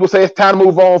hearing people say it's time to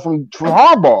move on from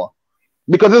Harbaugh.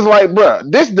 Because it's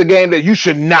bruh, this is the game that you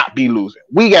should not be losing.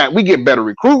 We get better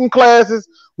recruiting classes,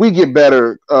 we get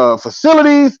better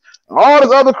facilities, all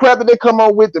this other crap that they come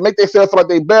up with to make themselves feel like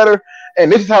they better,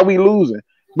 and this is how we losing.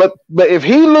 But if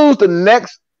he lose the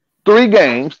next 3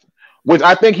 games, which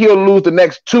I think he'll lose the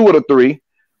next 2 of the 3,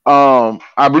 I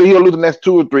believe he'll lose the next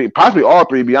 2 or 3, possibly all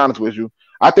 3. To be honest with you,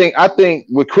 I think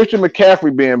with Christian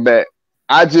McCaffrey being back,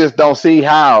 I just don't see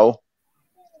how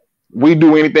we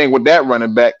do anything with that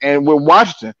running back. And with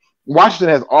Washington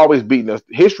has always beaten us.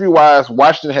 History-wise,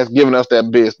 Washington has given us that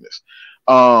business.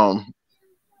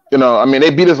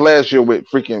 They beat us last year with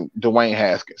freaking Dwayne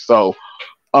Haskins. So,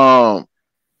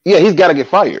 he's got to get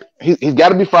fired. He's got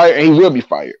to be fired, and he will be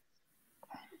fired.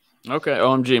 Okay,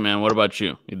 OMG, man. What about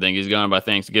you? You think he's gone by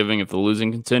Thanksgiving if the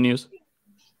losing continues?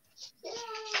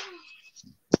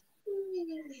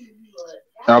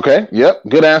 Okay, yep.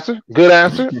 Good answer.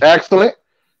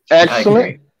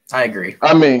 Excellent. I agree.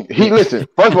 Listen,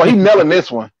 first of all, he's nailing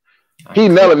this one.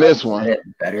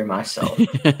 Better myself.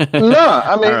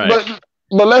 Right.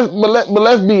 but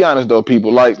let's be honest though,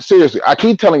 people. Seriously, I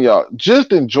keep telling y'all,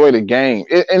 just enjoy the game.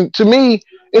 And to me,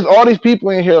 it's all these people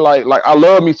in here. I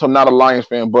love me some not a Lions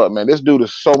fan, but man, this dude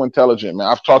is so intelligent, man.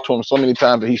 I've talked to him so many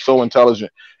times that he's so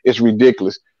intelligent. It's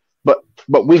ridiculous.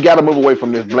 But we got to move away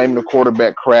from this blaming the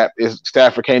quarterback crap. Is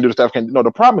Stafford can't do the stuff? No,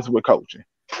 the problem is with coaching.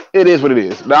 It is what it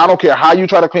is. Now, I don't care how you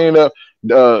try to clean it up.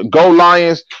 Go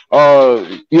Lions.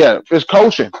 Yeah, it's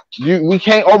coaching. We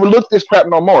can't overlook this crap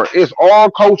no more. It's all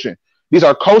coaching. These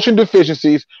are coaching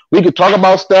deficiencies. We could talk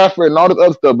about Stafford and all this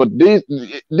other stuff, but this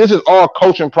is all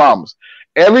coaching problems.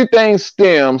 Everything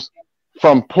stems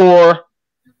from poor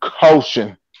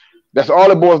coaching. That's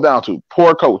all it boils down to,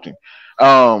 poor coaching.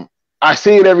 I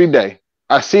see it every day.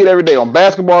 I see it every day on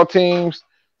basketball teams,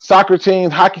 soccer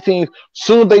teams, hockey teams.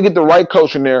 Soon as they get the right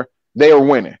coach in there, they are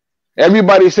winning.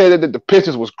 Everybody said that the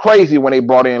Pistons was crazy when they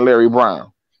brought in Larry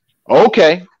Brown.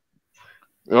 Okay,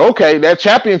 that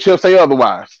championship say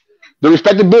otherwise. The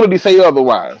respectability say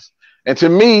otherwise. And to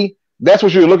me, that's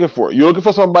what you're looking for. You're looking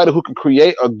for somebody who can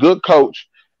create a good coach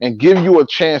and give you a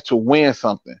chance to win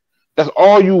something. That's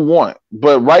all you want.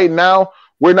 But right now,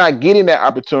 we're not getting that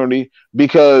opportunity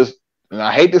because, and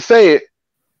I hate to say it,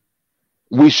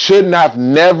 we should have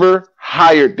never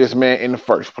hired this man in the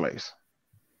first place.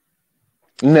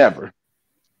 Never.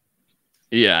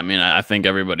 Yeah, I mean, I think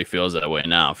everybody feels that way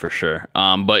now for sure.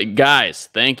 But guys,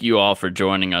 thank you all for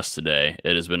joining us today.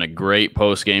 It has been a great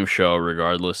post-game show,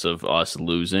 regardless of us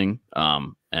losing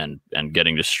and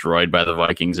getting destroyed by the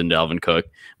Vikings and Dalvin Cook.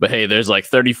 But hey, there's like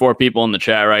 34 people in the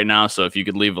chat right now, so if you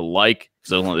could leave a like,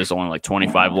 because there's only like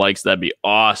 25 likes, that'd be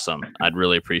awesome. I'd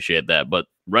really appreciate that. But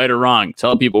right or wrong,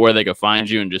 tell people where they can find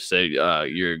you and just say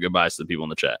your goodbyes to the people in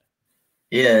the chat.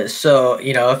 Yeah, so,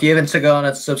 if you haven't gone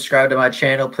and subscribed to my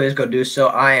channel, please go do so.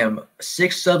 I am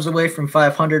 6 subs away from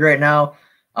 500 right now.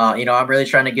 I'm really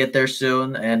trying to get there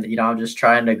soon, and, I'm just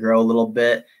trying to grow a little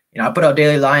bit. I put out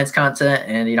daily Lions content,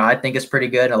 and, I think it's pretty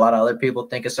good, and a lot of other people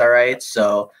think it's all right.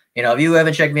 So, if you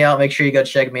haven't checked me out, make sure you go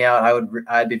check me out.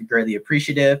 I'd be greatly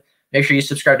appreciative. Make sure you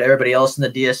subscribe to everybody else in the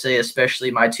DSA,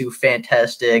 especially my 2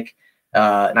 fantastic,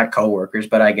 not coworkers,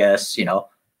 but I guess,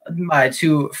 my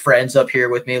 2 friends up here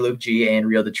with me, Luke G and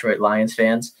Real Detroit Lions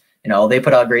fans. They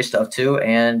put out great stuff too.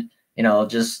 And,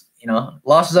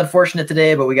 loss is unfortunate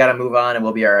today, but we got to move on and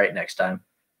we'll be all right next time.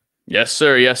 Yes,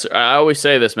 sir. Yes, sir. I always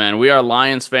say this, man. We are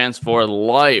Lions fans for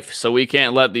life. So we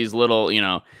can't let these little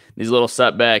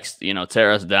setbacks,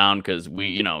 tear us down, because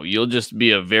you'll just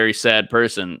be a very sad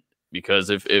person,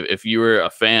 because if you were a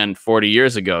fan 40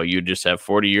 years ago, you'd just have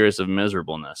 40 years of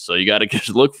miserableness. So you got to just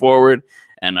look forward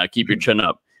and keep your chin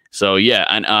up. So yeah,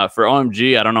 and for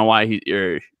OMG, I don't know why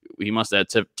he must have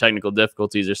technical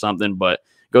difficulties or something, but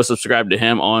go subscribe to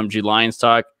him, OMG Lions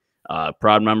Talk,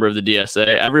 proud member of the DSA.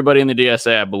 Everybody in the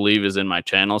DSA, I believe, is in my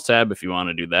channels tab if you want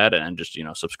to do that, and just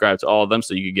subscribe to all of them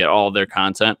so you can get all of their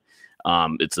content.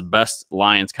 It's the best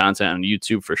Lions content on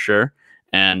YouTube for sure.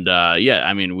 And yeah,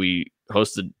 I mean, we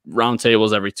hosted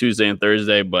roundtables every Tuesday and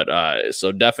Thursday, but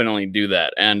so definitely do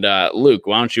that. And Luke,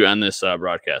 why don't you end this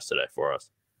broadcast today for us?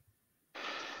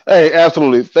 Hey,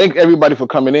 absolutely. Thank everybody for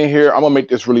coming in here. I'm gonna make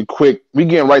this really quick. We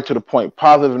getting right to the point.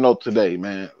 Positive note today,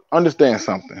 man. Understand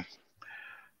something.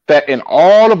 That in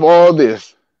all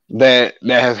this that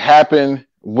has happened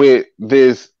with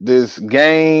this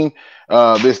game,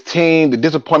 this team, the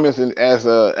disappointments as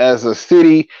a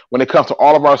city when it comes to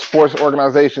all of our sports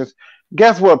organizations,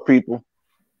 guess what, people?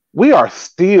 We are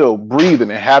still breathing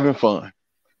and having fun.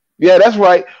 Yeah, that's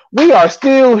right. We are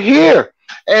still here.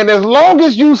 And as long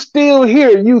as you still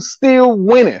here, you still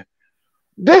winning.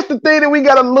 This is the thing that we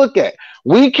got to look at.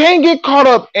 We can't get caught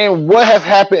up in what has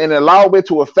happened and allow it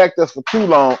to affect us for too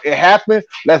long. It happened.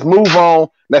 Let's move on.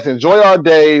 Let's enjoy our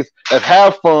days. Let's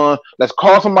have fun. Let's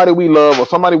call somebody we love or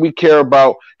somebody we care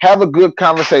about. Have a good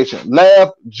conversation.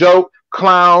 Laugh, joke,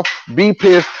 clown, be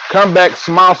pissed, come back,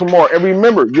 smile some more. And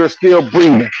remember, you're still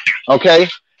breathing. Okay?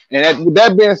 And with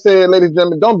that being said, ladies and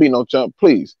gentlemen, don't be no chump.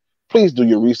 Please do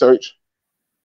your research.